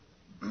prayer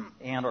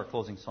and our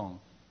closing song.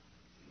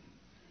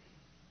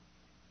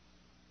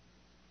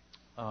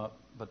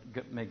 But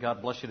may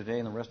God bless you today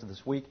and the rest of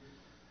this week.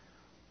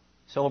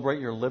 Celebrate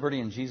your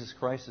liberty in Jesus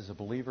Christ as a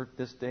believer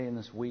this day and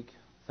this week,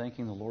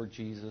 thanking the Lord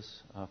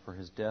Jesus for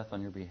His death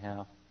on your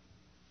behalf.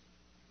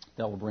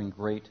 That will bring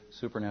great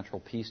supernatural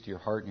peace to your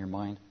heart and your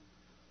mind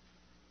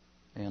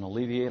and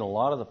alleviate a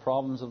lot of the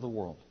problems of the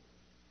world.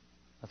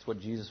 That's what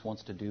Jesus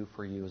wants to do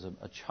for you as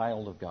a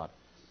child of God.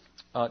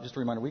 Just a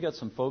reminder, we got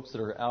some folks that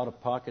are out of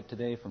pocket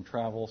today from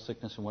travel,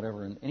 sickness, and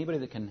whatever. And anybody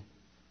that can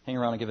hang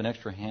around and give an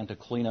extra hand to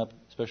clean up,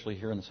 especially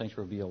here in the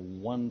sanctuary, would be a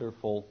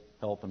wonderful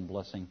help and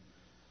blessing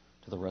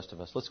to the rest of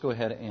us. Let's go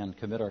ahead and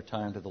commit our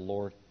time to the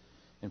Lord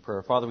in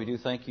prayer. Father, we do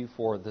thank You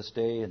for this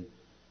day and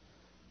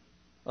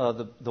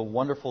the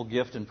wonderful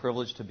gift and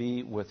privilege to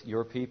be with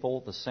Your people,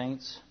 the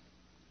saints,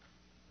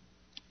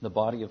 the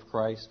body of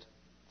Christ.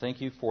 Thank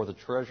You for the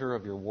treasure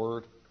of Your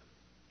Word,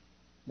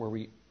 where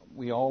we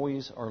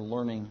always are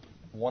learning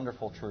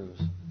wonderful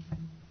truths.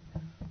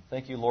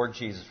 Thank You, Lord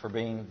Jesus, for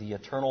being the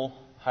eternal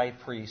high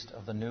priest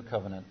of the new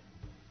covenant.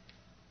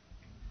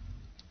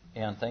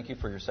 And thank You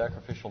for Your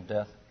sacrificial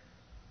death,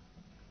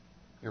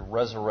 Your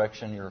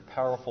resurrection, Your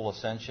powerful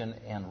ascension,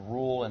 and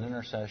rule and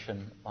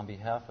intercession on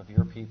behalf of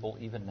Your people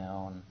even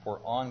now, and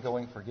for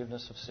ongoing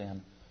forgiveness of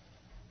sin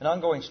and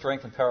ongoing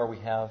strength and power we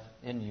have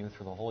in You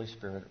through the Holy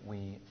Spirit.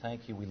 We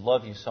thank You. We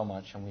love You so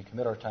much, and we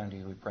commit our time to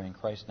You. We pray in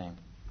Christ's name.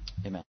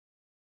 Amen.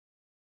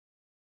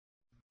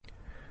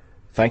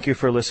 Thank you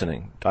for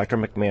listening. Dr.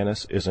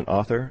 McManus is an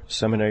author,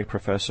 seminary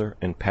professor,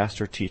 and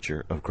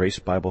pastor-teacher of Grace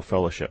Bible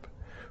Fellowship.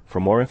 For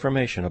more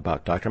information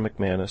about Dr.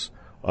 McManus,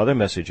 other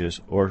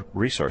messages, or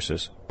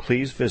resources,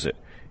 please visit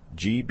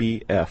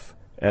gbfsv.org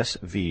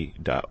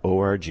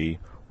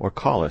or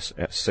call us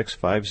at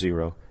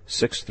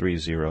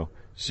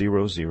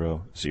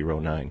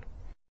 650-630-0009.